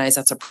that you recognize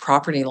that's a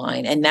property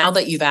line, and now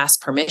that you've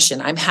asked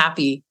permission, I'm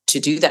happy to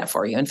do that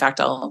for you. In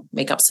fact, I'll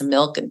make up some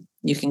milk and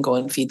you can go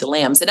and feed the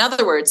lambs. In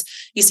other words,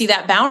 you see,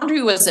 that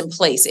boundary was in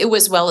place. It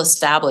was well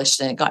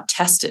established and it got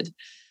tested.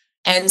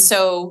 And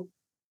so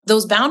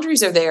those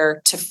boundaries are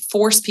there to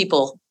force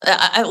people.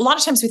 A lot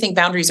of times we think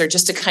boundaries are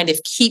just to kind of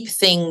keep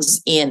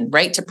things in,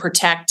 right? To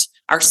protect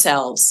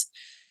ourselves.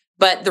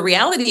 But the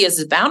reality is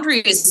the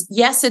boundary is,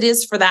 yes, it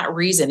is for that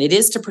reason. It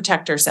is to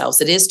protect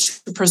ourselves. It is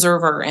to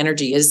preserve our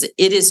energy. It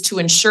is to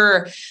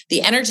ensure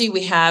the energy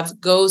we have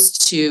goes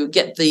to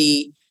get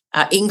the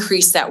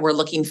increase that we're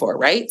looking for,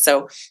 right?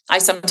 So I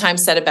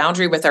sometimes set a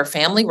boundary with our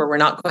family where we're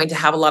not going to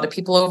have a lot of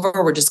people over.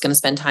 We're just going to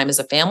spend time as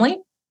a family.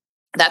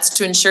 That's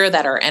to ensure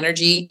that our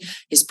energy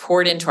is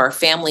poured into our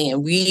family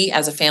and we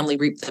as a family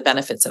reap the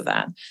benefits of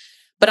that.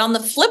 But on the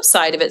flip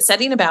side of it,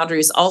 setting a boundary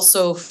is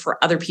also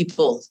for other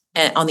people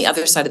on the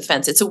other side of the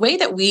fence. It's a way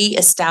that we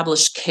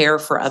establish care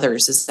for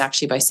others is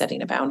actually by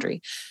setting a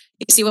boundary.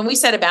 You see, when we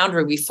set a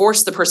boundary, we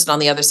force the person on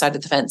the other side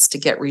of the fence to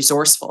get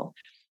resourceful.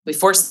 We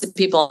force the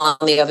people on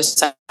the other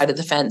side of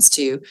the fence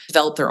to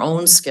develop their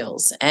own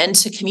skills and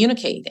to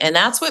communicate. And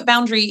that's what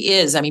boundary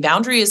is. I mean,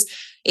 boundary is,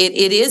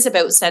 it is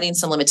about setting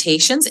some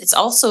limitations. It's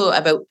also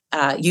about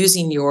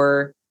using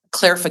your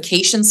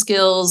clarification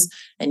skills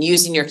and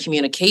using your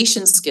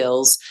communication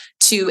skills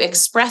to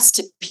express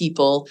to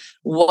people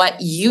what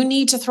you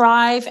need to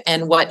thrive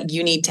and what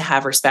you need to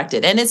have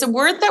respected. And it's a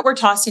word that we're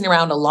tossing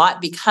around a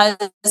lot because,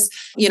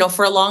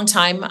 for a long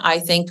time, I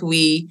think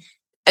we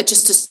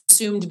just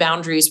assumed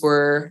boundaries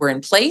were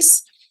in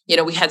place.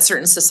 We had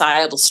certain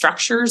societal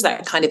structures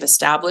that kind of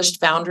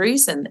established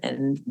boundaries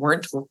and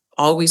weren't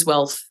always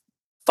well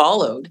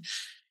followed.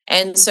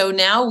 And so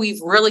now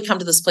we've really come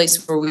to this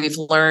place where we've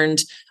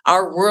learned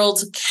our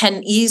world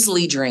can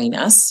easily drain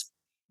us,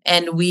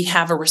 and we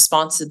have a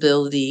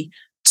responsibility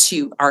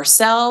to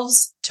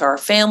ourselves, to our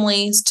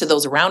families, to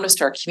those around us,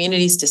 to our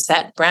communities, to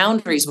set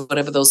boundaries,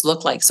 whatever those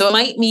look like. So it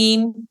might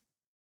mean,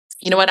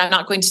 I'm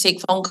not going to take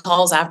phone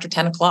calls after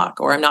 10 o'clock,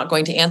 or I'm not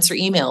going to answer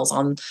emails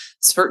on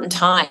certain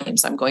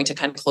times. I'm going to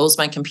kind of close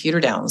my computer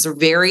down. Those are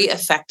very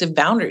effective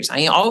boundaries.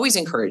 I always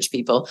encourage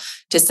people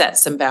to set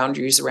some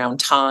boundaries around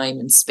time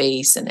and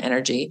space and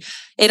energy.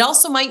 It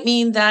also might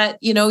mean that,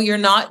 you're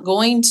not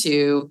going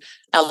to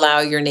allow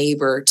your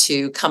neighbor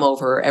to come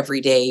over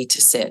every day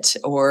to sit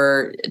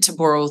or to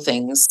borrow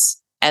things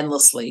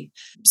endlessly.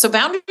 So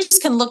boundaries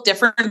can look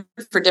different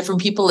for different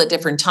people at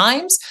different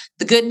times.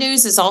 The good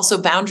news is also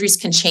boundaries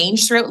can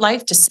change throughout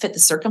life to fit the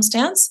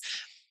circumstance.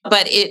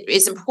 But it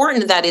is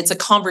important that it's a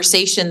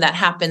conversation that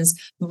happens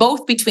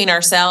both between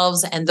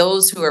ourselves and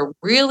those who are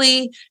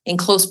really in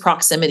close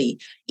proximity.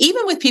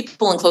 Even with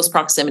people in close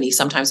proximity,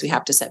 sometimes we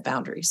have to set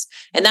boundaries.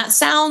 And that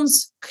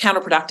sounds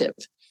counterproductive.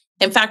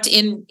 In fact,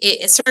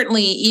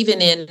 certainly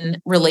even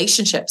in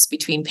relationships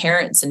between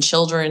parents and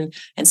children,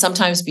 and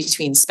sometimes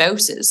between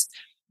spouses,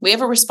 we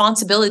have a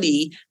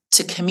responsibility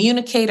to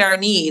communicate our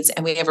needs,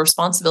 and we have a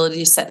responsibility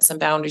to set some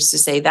boundaries to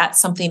say, that's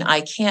something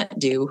I can't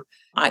do.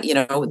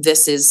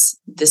 This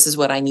is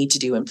what I need to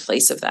do in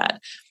place of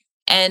that.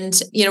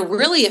 And,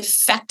 really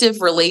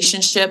effective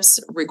relationships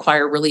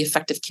require really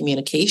effective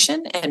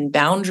communication, and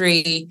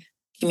boundary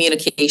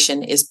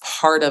communication is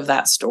part of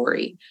that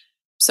story.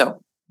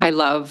 So I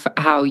love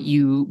how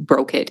you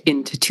broke it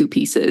into two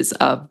pieces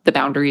of the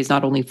boundary is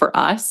not only for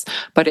us,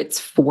 but it's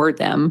for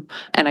them.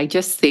 And I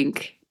just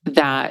think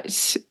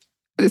that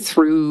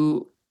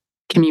through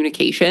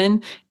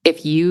communication,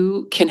 if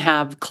you can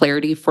have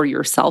clarity for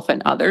yourself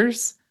and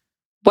others,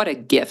 what a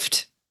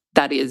gift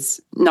that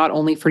is, not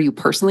only for you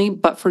personally,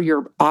 but for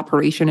your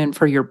operation and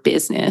for your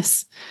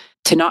business,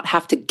 to not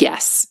have to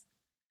guess.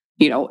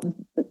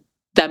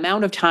 The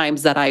amount of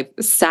times that I've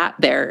sat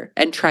there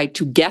and tried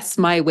to guess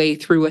my way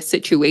through a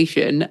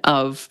situation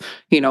of,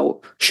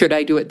 should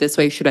I do it this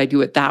way? Should I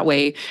do it that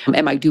way?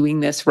 Am I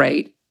doing this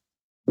right?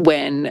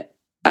 When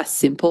a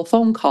simple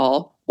phone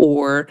call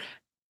or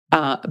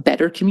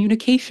better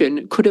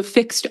communication could have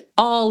fixed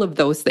all of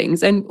those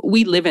things. And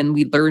we live and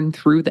we learn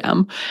through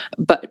them.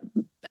 But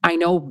I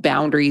know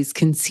boundaries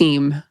can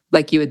seem,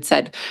 like you had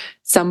said,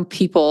 some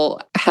people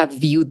have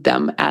viewed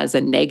them as a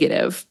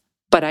negative,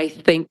 but I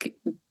think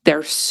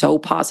they're so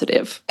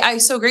positive. I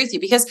so agree with you,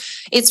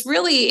 because it's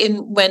really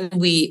when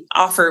we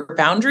offer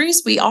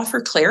boundaries, we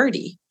offer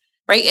clarity,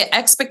 right?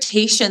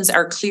 Expectations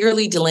are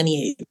clearly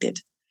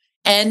delineated,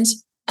 and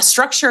a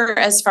structure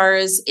as far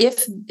as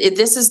if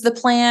this is the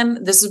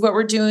plan, this is what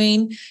we're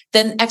doing,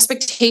 then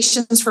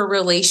expectations for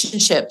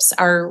relationships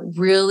are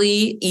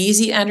really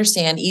easy to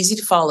understand, easy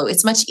to follow.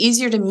 It's much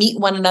easier to meet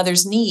one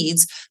another's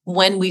needs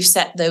when we've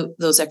set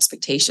those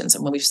expectations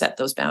and when we've set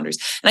those boundaries.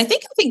 And I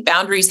think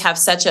boundaries have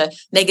such a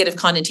negative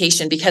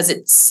connotation because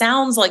it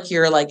sounds like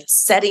you're like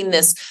setting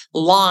this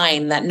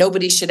line that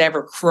nobody should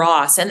ever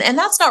cross. And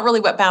that's not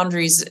really what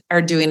boundaries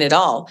are doing at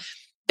all.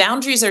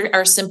 Boundaries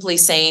are simply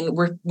saying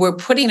we're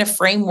putting a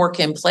framework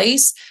in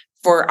place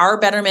for our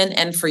betterment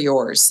and for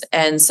yours.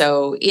 And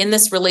so in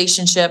this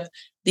relationship,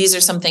 these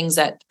are some things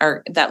that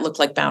look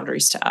like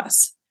boundaries to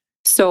us.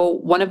 So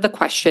one of the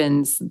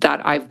questions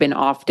that I've been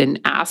often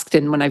asked,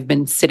 and when I've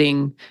been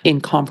sitting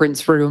in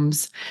conference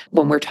rooms,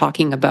 when we're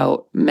talking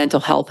about mental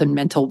health and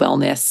mental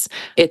wellness,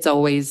 it's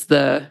always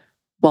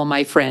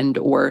my friend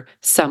or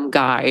some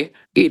guy,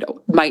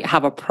 might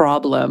have a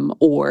problem,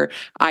 or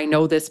I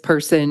know this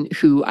person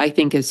who I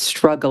think is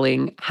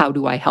struggling. How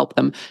do I help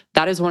them?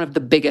 That is one of the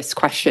biggest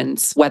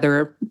questions,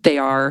 whether they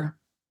are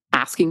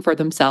asking for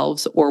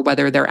themselves or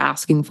whether they're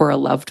asking for a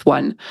loved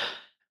one.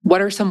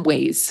 What are some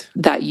ways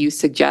that you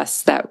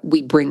suggest that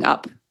we bring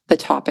up the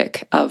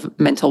topic of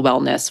mental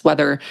wellness,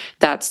 whether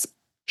that's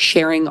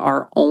sharing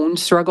our own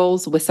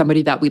struggles with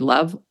somebody that we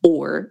love,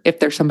 or if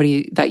there's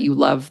somebody that you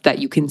love that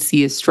you can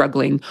see is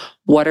struggling,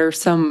 what are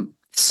some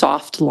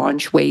soft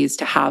launch ways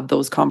to have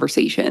those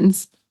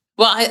conversations?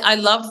 Well, I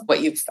love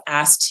what you've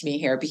asked me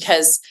here,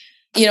 because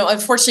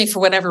unfortunately, for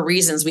whatever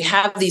reasons, we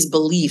have these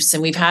beliefs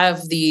and we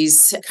have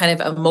these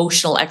kind of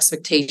emotional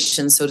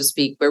expectations, so to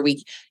speak, where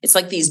it's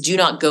like these do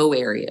not go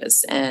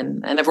areas.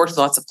 And I've worked with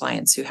lots of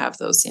clients who have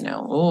those,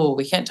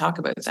 we can't talk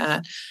about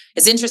that.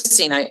 It's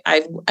interesting.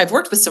 I've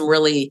worked with some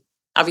really,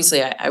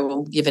 obviously I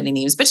won't give any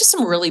names, but just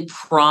some really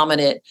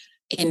prominent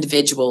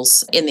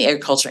individuals in the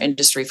agriculture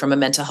industry from a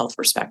mental health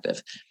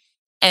perspective.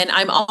 And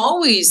I'm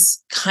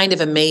always kind of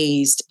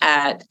amazed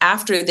at,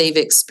 after they've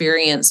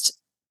experienced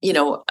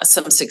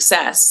some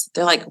success,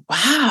 they're like,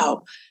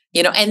 wow,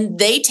 and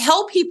they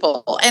tell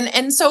people.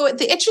 And so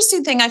the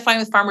interesting thing I find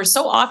with farmers,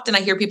 so often I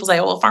hear people say,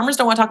 well, farmers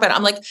don't want to talk about it.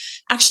 I'm like,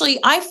 actually,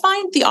 I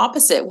find the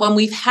opposite. When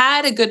we've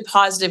had a good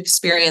positive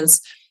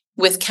experience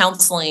with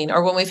counseling,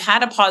 or when we've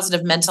had a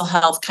positive mental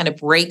health kind of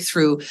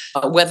breakthrough,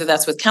 whether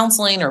that's with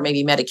counseling or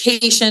maybe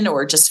medication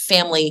or just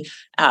family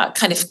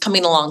kind of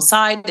coming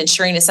alongside and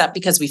cheering us up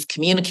because we've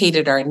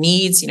communicated our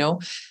needs,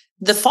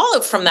 the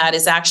fallout from that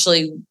is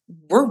actually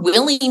we're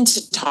willing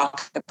to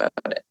talk about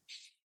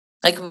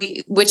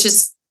it. Which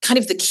is kind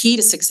of the key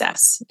to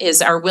success,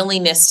 is our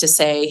willingness to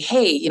say,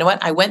 hey, you know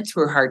what? I went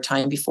through a hard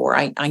time before.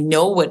 I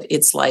know what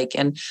it's like.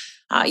 And,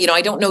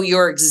 I don't know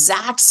your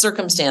exact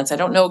circumstance. I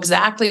don't know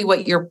exactly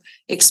what you're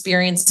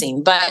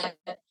experiencing, but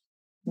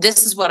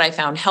this is what I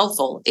found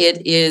helpful.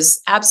 It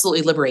is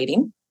absolutely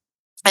liberating.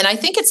 And I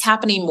think it's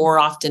happening more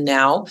often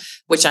now,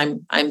 which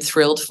I'm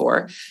thrilled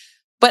for.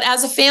 But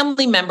as a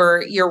family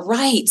member, you're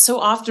right. So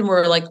often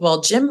we're like,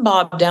 well, Jim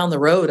Bob down the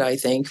road, I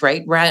think,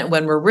 right?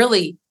 When we're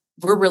really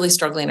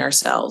struggling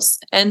ourselves.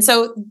 And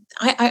so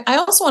I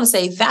also want to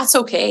say that's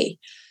okay.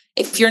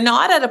 If you're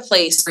not at a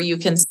place where you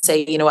can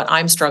say, you know what,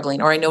 I'm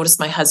struggling, or I notice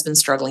my husband's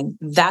struggling,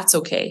 that's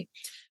okay.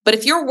 But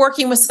if you're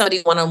working with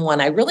somebody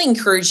one-on-one, I really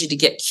encourage you to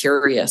get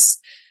curious.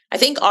 I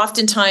think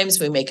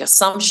oftentimes we make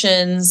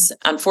assumptions,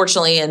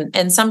 unfortunately,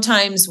 and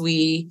sometimes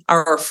we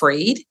are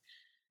afraid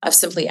of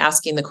simply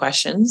asking the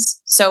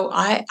questions. So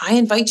I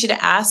invite you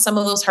to ask some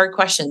of those hard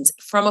questions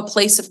from a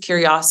place of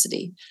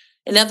curiosity.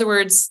 In other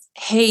words,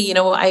 hey,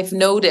 I've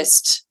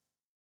noticed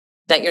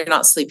that you're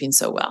not sleeping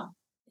so well.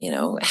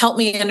 Help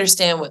me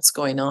understand what's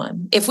going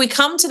on. If we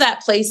come to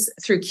that place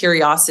through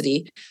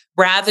curiosity,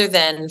 rather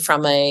than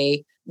from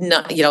like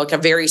a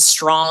very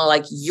strong,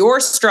 like you're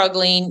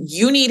struggling,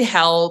 you need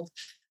help,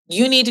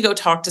 you need to go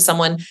talk to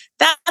someone,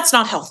 that's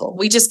not helpful.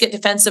 We just get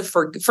defensive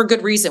for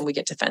good reason. We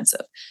get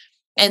defensive.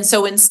 And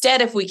so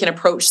instead, if we can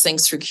approach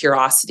things through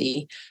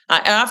curiosity,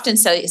 I often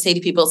say to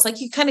people, it's like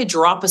you kind of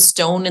drop a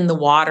stone in the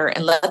water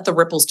and let the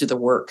ripples do the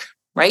work,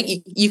 right?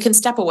 You can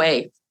step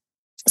away.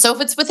 So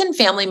if it's within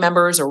family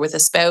members or with a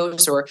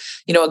spouse or,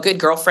 a good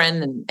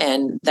girlfriend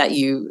and that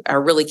you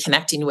are really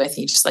connecting with,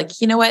 you're just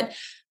like, you know what,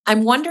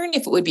 I'm wondering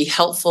if it would be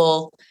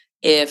helpful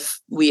if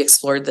we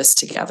explored this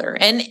together.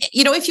 And,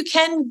 if you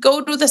can,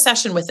 go to the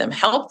session with them,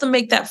 help them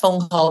make that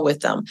phone call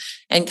with them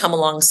and come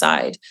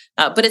alongside.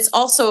 But it's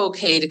also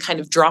okay to kind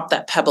of drop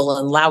that pebble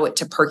and allow it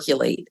to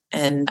percolate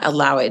and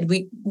allow it.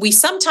 We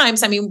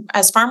sometimes,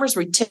 as farmers,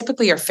 we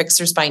typically are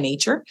fixers by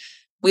nature.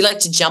 We like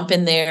to jump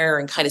in there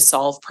and kind of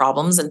solve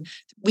problems, and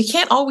we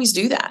can't always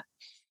do that.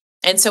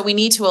 And so we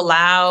need to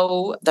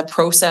allow the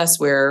process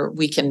where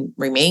we can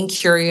remain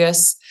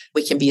curious,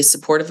 we can be as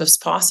supportive as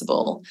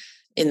possible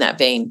in that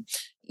vein.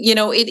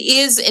 It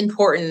is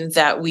important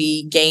that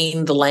we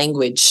gain the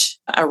language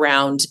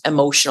around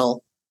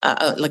emotional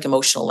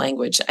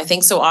language. I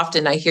think so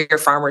often I hear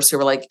farmers who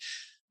are like,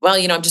 well,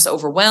 I'm just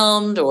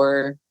overwhelmed,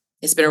 or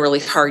it's been a really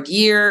hard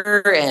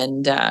year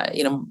and,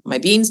 my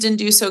beans didn't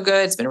do so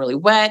good. It's been really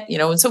wet,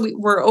 and so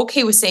we're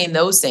okay with saying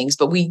those things,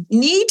 but we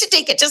need to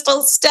take it just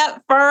a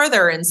step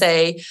further and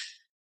say,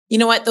 you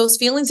know what, those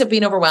feelings of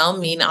being overwhelmed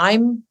mean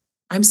I'm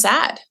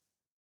sad,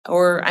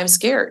 or I'm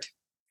scared,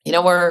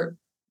 or,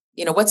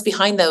 what's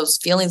behind those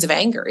feelings of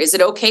anger? Is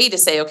it okay to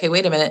say, okay,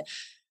 wait a minute,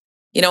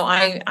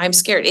 I'm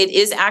scared. It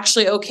is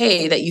actually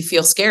okay that you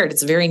feel scared.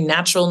 It's a very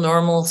natural,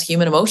 normal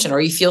human emotion.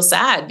 Or you feel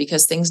sad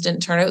because things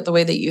didn't turn out the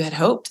way that you had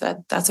hoped.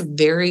 That's a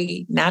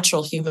very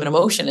natural human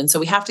emotion. And so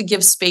we have to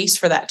give space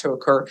for that to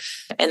occur.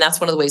 And that's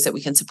one of the ways that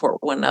we can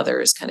support one another,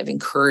 is kind of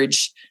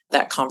encourage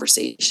that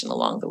conversation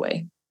along the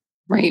way.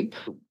 Right.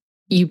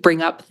 You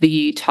bring up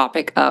the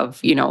topic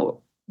of,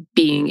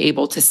 being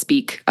able to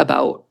speak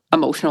about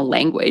emotional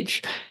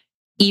language.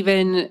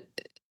 Even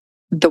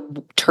the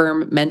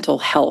term mental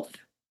health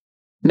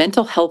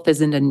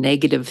isn't a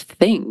negative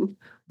thing.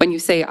 When you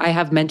say, I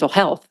have mental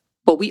health,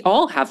 well, we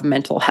all have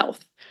mental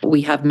health.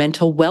 We have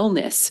mental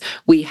wellness.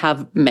 We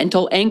have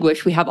mental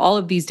anguish. We have all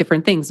of these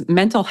different things.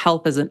 Mental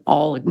health is an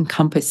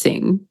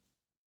all-encompassing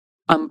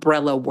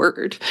umbrella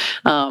word.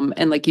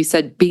 And like you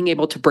said, being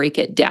able to break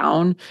it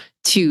down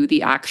to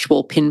the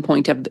actual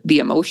pinpoint of the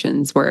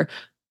emotions, where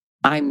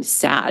I'm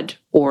sad,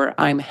 or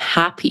I'm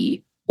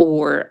happy,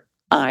 or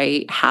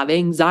I have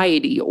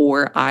anxiety,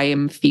 or I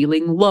am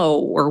feeling low,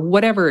 or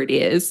whatever it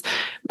is.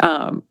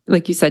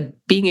 Like you said,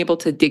 being able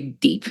to dig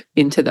deep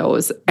into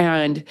those,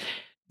 and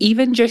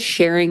even just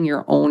sharing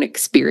your own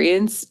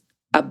experience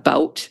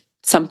about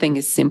something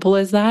as simple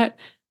as that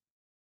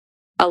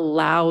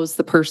allows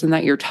the person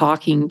that you're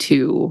talking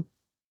to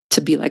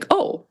be like,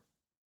 oh,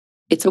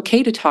 it's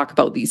okay to talk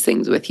about these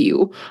things with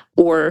you.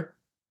 Or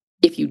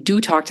if you do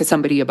talk to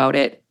somebody about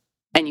it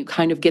and you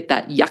kind of get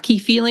that yucky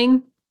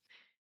feeling,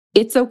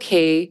 it's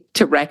okay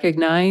to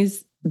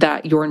recognize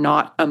that you're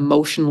not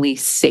emotionally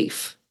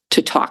safe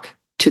to talk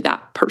to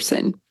that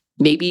person.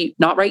 Maybe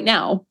not right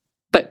now,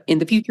 but in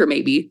the future,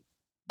 maybe.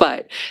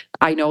 But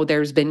I know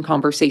there's been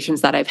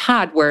conversations that I've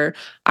had where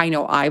I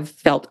know I've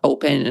felt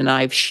open and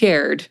I've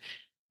shared,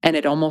 and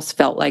it almost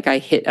felt like I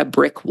hit a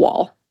brick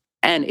wall.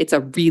 And it's a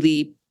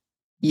really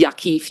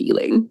yucky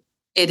feeling.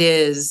 It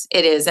is.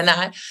 And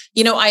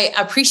I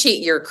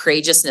appreciate your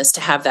courageousness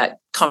to have that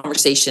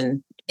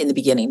conversation in the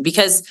beginning,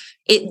 because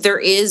there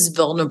is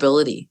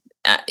vulnerability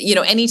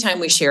anytime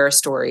we share a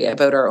story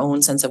about our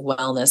own sense of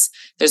wellness,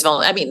 there's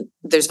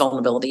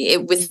vulnerability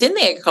within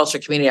the agriculture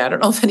community. I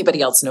don't know if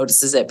anybody else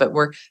notices it, but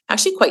we're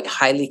actually quite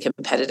highly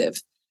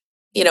competitive.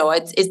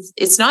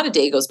 It's not a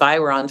day goes by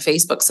where on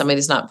Facebook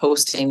somebody's not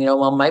posting,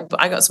 well,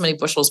 I got so many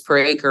bushels per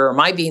acre, or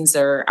my beans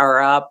are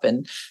up,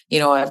 and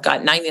I've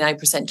got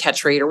 99%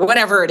 catch rate, or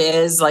whatever it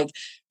is. Like,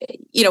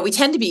 we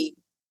tend to be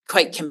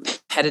quite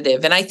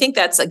competitive, and I think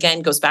that's,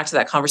 again, goes back to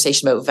that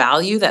conversation about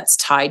value that's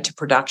tied to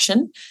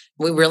production.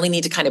 We really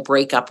need to kind of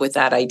break up with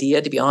that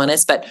idea, to be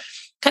honest. But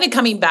kind of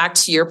coming back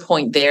to your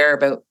point there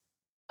about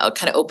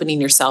kind of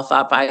opening yourself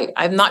up.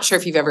 I'm not sure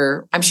if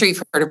I'm sure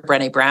you've heard of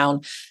Brené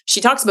Brown.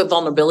 She talks about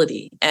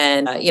vulnerability,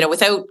 and,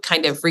 without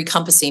kind of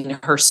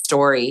recompassing her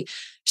story,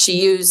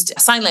 she used a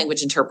sign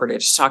language interpreter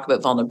to talk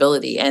about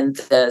vulnerability. And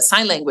the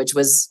sign language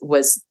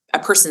was a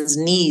person's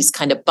knees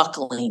kind of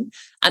buckling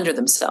under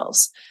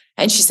themselves.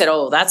 And she said,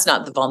 "Oh, that's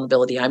not the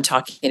vulnerability I'm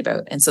talking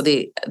about." And so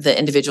the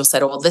individual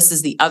said, "Oh, well, this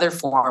is the other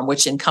form,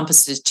 which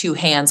encompasses two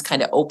hands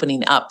kind of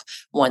opening up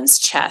one's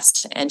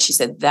chest." And she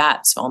said,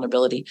 "That's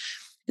vulnerability."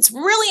 It's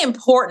really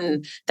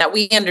important that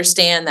we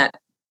understand that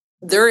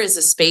there is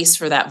a space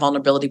for that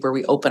vulnerability where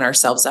we open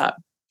ourselves up.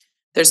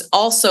 There's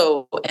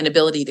also an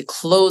ability to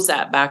close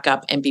that back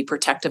up and be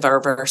protective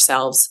of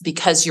ourselves,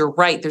 because you're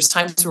right. There's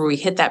times where we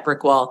hit that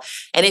brick wall.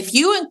 And if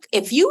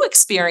you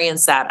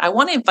experience that, I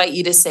want to invite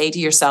you to say to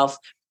yourself,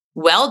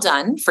 well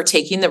done for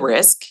taking the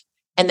risk,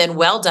 and then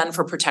well done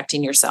for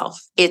protecting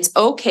yourself. It's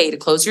okay to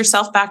close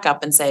yourself back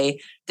up and say,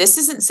 this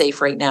isn't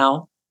safe right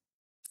now.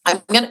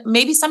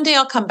 Maybe someday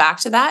I'll come back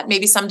to that.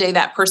 Maybe someday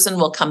that person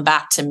will come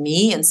back to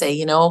me and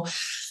say,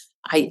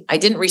 I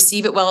didn't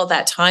receive it well at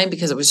that time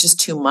because it was just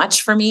too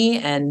much for me.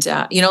 And,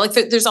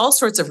 there's all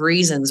sorts of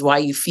reasons why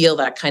you feel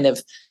that kind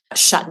of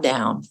shut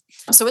down.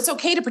 So it's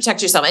okay to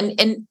protect yourself.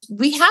 And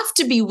we have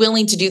to be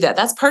willing to do that.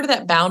 That's part of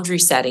that boundary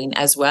setting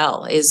as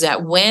well, is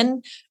that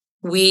when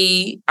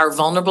we are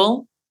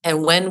vulnerable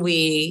and when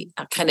we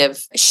kind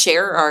of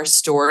share our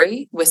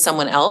story with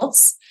someone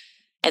else,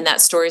 and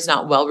that story is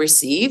not well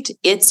received,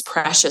 it's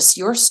precious.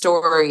 Your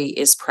story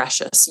is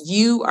precious.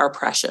 You are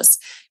precious.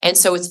 And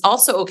so it's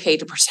also okay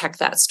to protect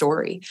that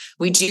story.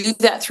 We do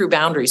that through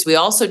boundaries. We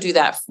also do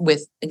that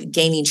with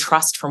gaining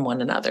trust from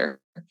one another.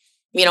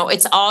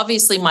 It's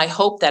obviously my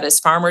hope that as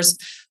farmers,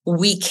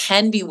 we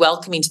can be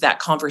welcoming to that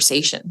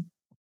conversation.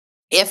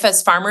 If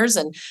as farmers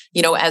and,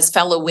 as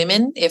fellow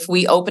women, if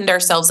we opened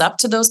ourselves up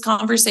to those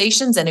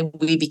conversations and if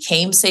we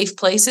became safe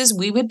places,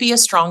 we would be a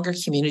stronger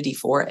community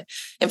for it.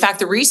 In fact,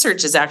 the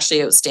research is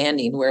actually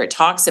outstanding, where it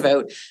talks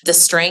about the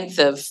strength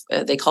of,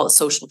 they call it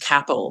social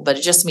capital, but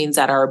it just means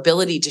that our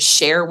ability to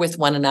share with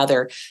one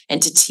another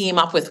and to team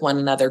up with one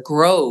another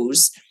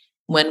grows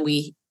when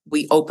we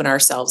open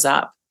ourselves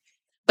up.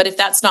 But if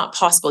that's not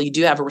possible, you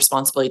do have a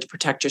responsibility to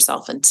protect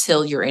yourself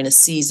until you're in a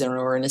season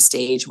or in a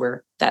stage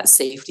where that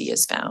safety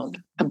is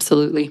found.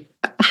 Absolutely.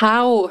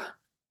 How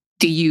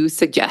do you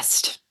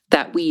suggest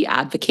that we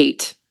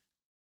advocate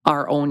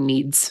our own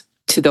needs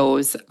to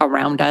those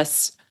around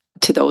us,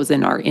 to those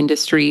in our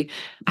industry?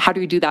 How do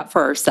we do that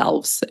for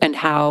ourselves? And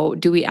how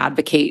do we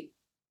advocate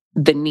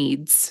the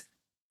needs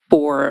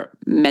for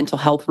mental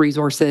health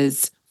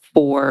resources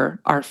for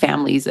our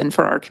families and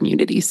for our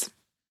communities?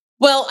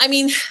 Well,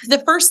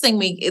 the first thing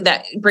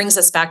that brings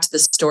us back to the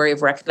story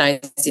of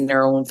recognizing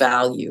our own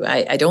value.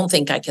 I don't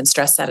think I can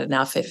stress that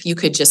enough. If you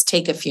could just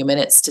take a few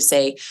minutes to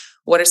say,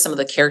 what are some of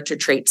the character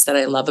traits that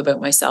I love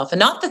about myself? And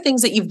not the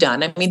things that you've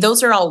done.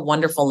 Those are all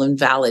wonderful and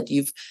valid.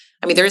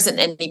 There isn't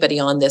anybody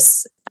on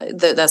this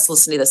that's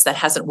listening to this that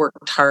hasn't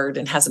worked hard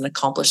and hasn't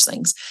accomplished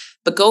things.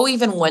 But go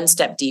even one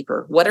step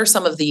deeper. What are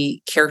some of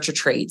the character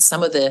traits,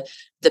 some of the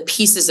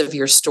pieces of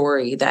your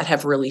story that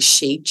have really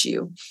shaped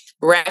you?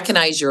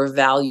 Recognize your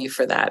value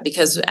for that.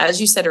 Because as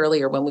you said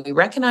earlier, when we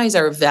recognize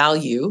our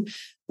value,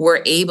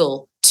 we're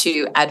able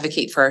to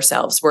advocate for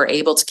ourselves. We're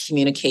able to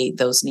communicate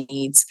those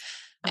needs.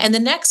 And the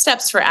next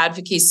steps for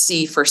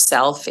advocacy for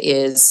self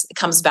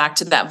comes back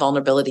to that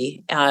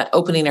vulnerability,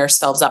 opening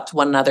ourselves up to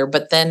one another,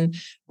 but then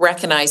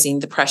recognizing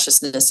the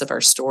preciousness of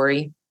our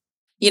story.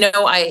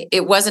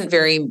 It wasn't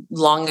very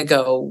long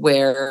ago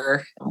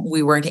where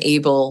we weren't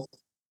able,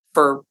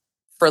 for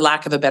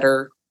lack of a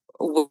better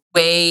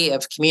way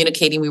of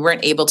communicating, we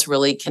weren't able to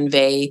really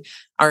convey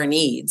our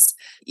needs,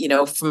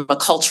 from a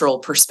cultural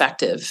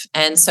perspective.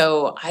 And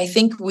so I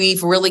think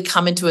we've really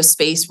come into a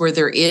space where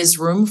there is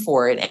room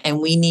for it.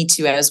 And we need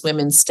to, as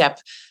women, step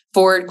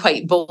forward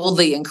quite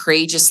boldly and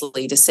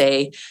courageously to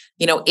say,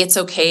 it's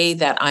okay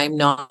that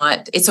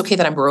it's okay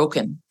that I'm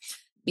broken.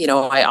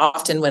 I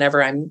often,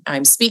 whenever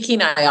I'm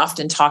speaking, I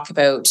often talk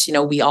about,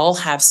 we all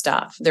have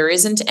stuff. There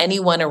isn't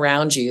anyone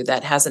around you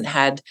that hasn't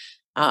had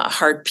a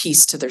hard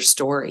piece to their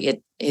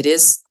story. It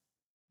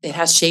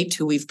has shaped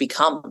who we've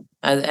become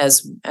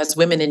as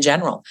women in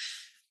general.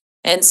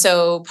 And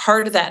so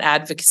part of that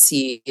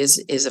advocacy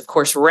is of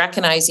course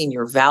recognizing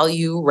your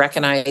value,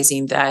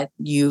 recognizing that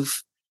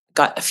you've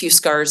got a few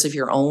scars of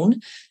your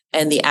own,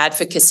 And the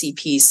advocacy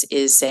piece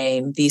is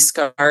saying these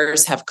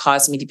scars have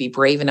caused me to be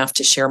brave enough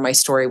to share my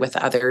story with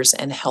others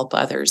and help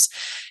others.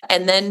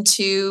 And then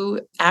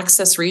to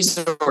access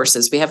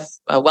resources. We have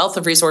a wealth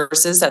of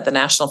resources at the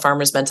National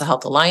Farmers Mental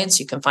Health Alliance.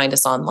 You can find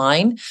us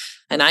online.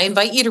 And I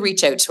invite you to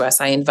reach out to us.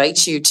 I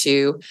invite you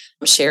to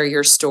share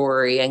your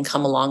story and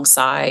come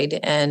alongside.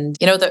 And,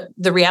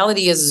 the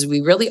reality is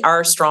we really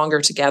are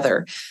stronger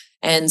together.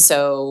 And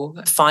so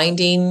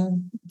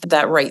finding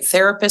that right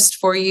therapist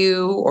for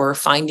you, or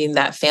finding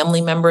that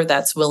family member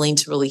that's willing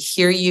to really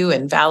hear you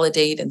and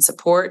validate and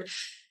support.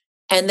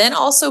 And then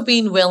also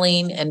being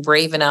willing and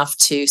brave enough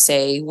to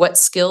say, what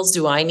skills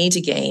do I need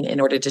to gain in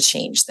order to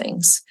change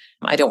things?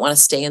 I don't want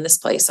to stay in this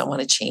place. I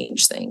want to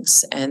change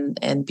things. And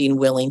being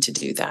willing to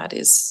do that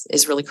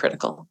is really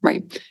critical.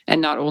 Right. And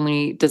not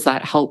only does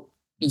that help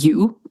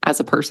you as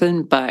a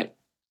person, but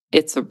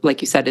it's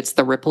like you said, it's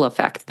the ripple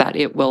effect that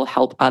it will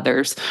help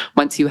others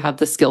once you have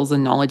the skills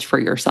and knowledge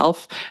for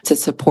yourself to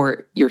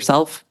support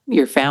yourself,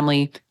 your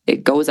family.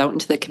 It goes out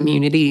into the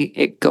community,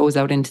 it goes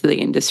out into the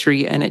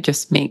industry, and it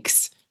just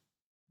makes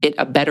it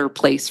a better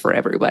place for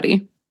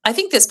everybody. I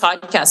think this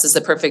podcast is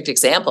the perfect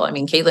example. I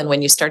mean, Caitlin,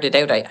 when you started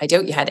out, I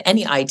doubt you had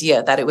any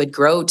idea that it would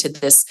grow to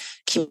this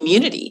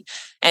community.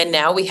 And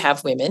now we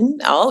have women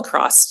all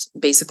across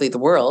basically the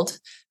world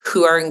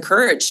who are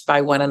encouraged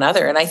by one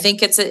another. And I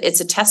think it's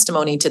a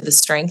testimony to the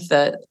strength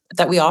that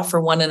we offer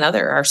one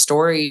another. Our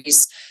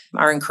stories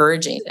are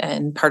encouraging.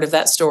 And part of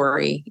that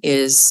story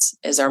is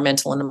our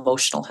mental and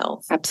emotional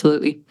health.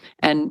 Absolutely.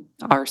 And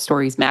our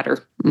stories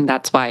matter. And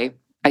that's why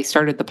I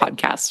started the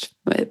podcast,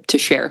 to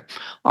share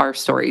our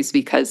stories,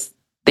 because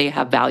they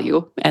have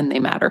value and they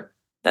matter.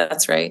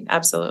 That's right.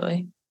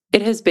 Absolutely.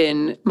 It has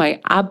been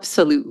my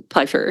absolute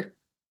pleasure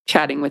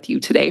chatting with you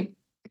today.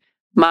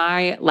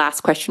 My last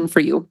question for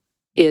you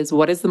is,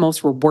 what is the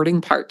most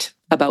rewarding part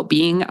about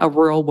being a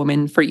rural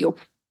woman for you?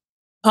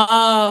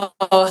 Oh,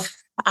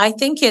 I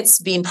think it's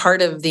being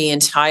part of the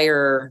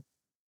entire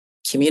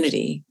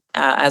community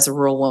as a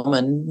rural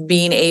woman,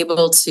 being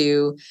able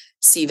to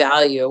see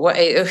value.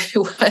 A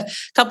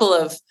couple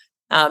of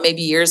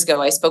maybe years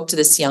ago, I spoke to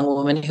this young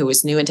woman who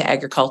was new into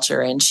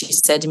agriculture, and she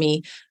said to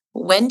me,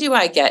 "When do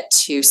I get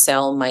to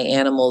sell my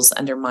animals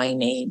under my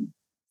name?"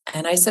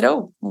 And I said,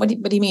 "Oh, what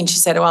do you mean?" She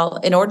said, "Well,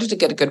 in order to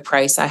get a good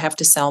price, I have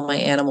to sell my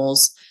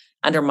animals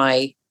under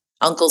my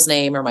uncle's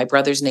name or my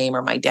brother's name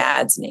or my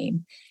dad's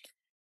name."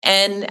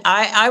 And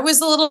I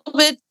was a little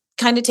bit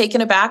kind of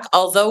taken aback,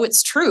 although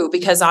it's true,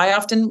 because I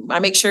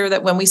make sure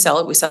that when we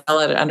sell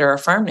it under our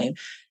farm name.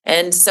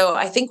 And so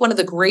I think one of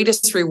the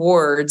greatest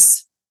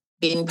rewards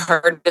being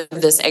part of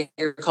this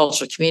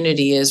agricultural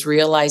community is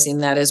realizing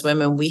that as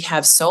women, we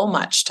have so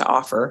much to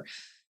offer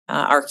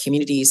our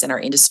communities and our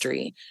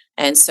industry.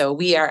 And so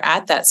we are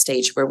at that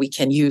stage where we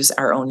can use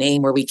our own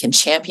name, where we can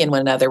champion one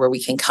another, where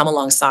we can come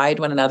alongside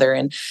one another.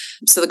 And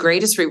so the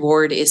greatest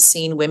reward is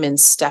seeing women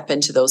step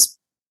into those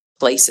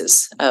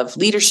places of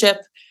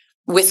leadership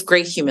with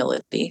great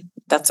humility.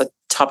 That's a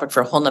topic for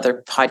a whole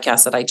nother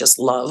podcast that I just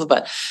love.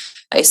 But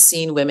I've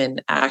seen women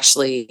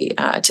actually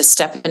to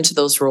step into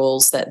those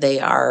roles that they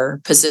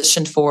are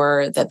positioned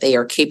for, that they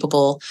are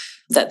capable,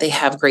 that they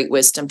have great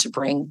wisdom to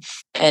bring.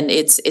 And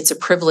it's a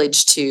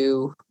privilege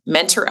to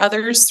mentor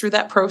others through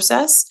that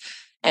process.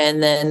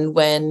 And then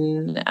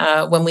when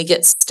we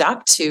get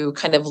stuck, to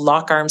kind of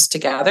lock arms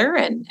together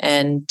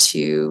and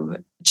to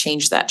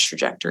change that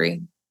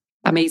trajectory.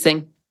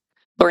 Amazing.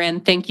 Lauren,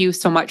 thank you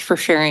so much for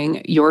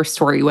sharing your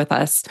story with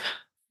us.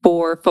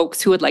 For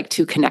folks who would like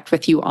to connect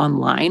with you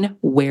online,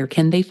 where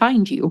can they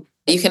find you?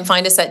 You can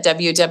find us at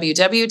www.nfmha.ca.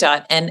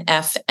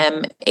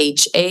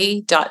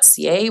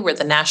 We're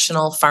the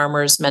National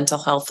Farmers Mental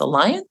Health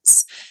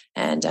Alliance.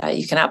 And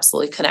you can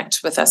absolutely connect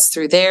with us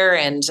through there,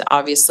 and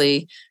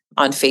obviously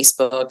on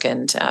Facebook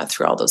and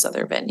through all those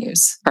other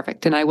venues.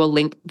 Perfect. And I will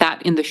link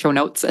that in the show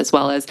notes, as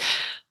well as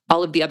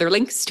all of the other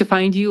links to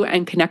find you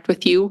and connect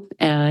with you.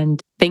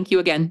 And thank you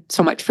again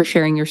so much for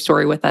sharing your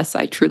story with us.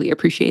 I truly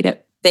appreciate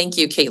it. Thank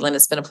you, Caitlin.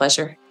 It's been a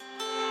pleasure.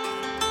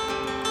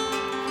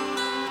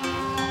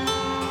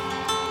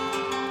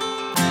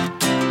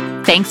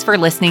 Thanks for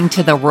listening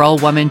to the Rural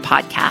Woman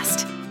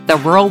Podcast. The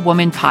Rural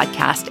Woman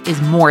Podcast is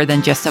more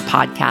than just a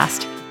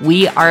podcast.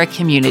 We are a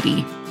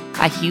community.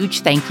 A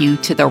huge thank you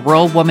to the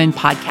Rural Woman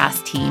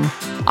Podcast team,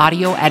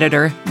 audio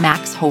editor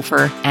Max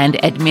Hofer, and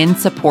admin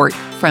support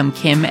from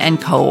Kim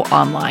 & Co.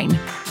 Online.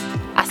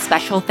 A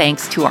special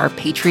thanks to our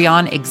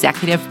Patreon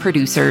executive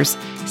producers,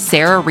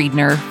 Sarah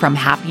Riedner from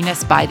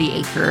Happiness by the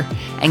Acre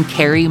and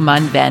Carrie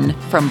Munven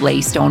from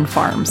Blaystone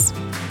Farms.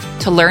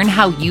 To learn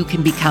how you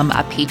can become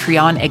a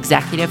Patreon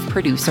executive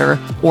producer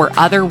or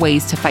other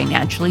ways to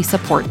financially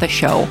support the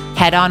show,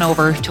 head on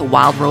over to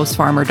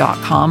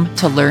wildrosefarmer.com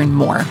to learn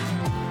more.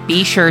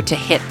 Be sure to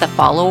hit the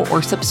follow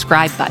or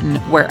subscribe button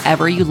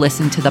wherever you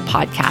listen to the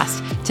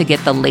podcast to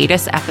get the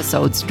latest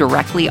episodes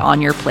directly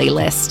on your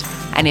playlist.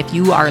 And if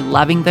you are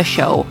loving the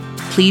show,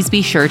 please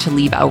be sure to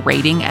leave a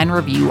rating and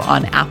review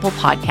on Apple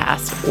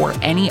Podcasts or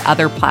any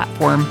other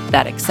platform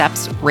that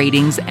accepts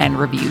ratings and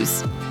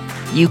reviews.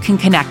 You can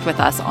connect with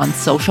us on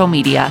social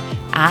media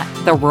at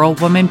the Rural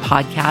Woman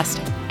Podcast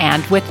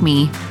and with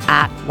me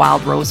at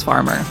Wild Rose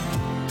Farmer.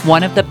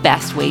 One of the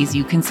best ways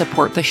you can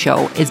support the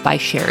show is by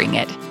sharing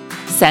it.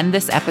 Send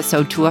this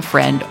episode to a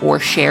friend or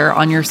share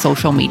on your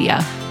social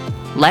media.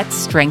 Let's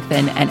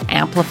strengthen and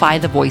amplify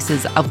the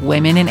voices of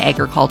women in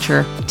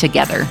agriculture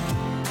together.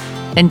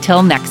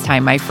 Until next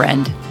time, my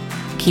friend,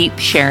 keep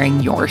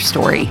sharing your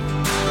story.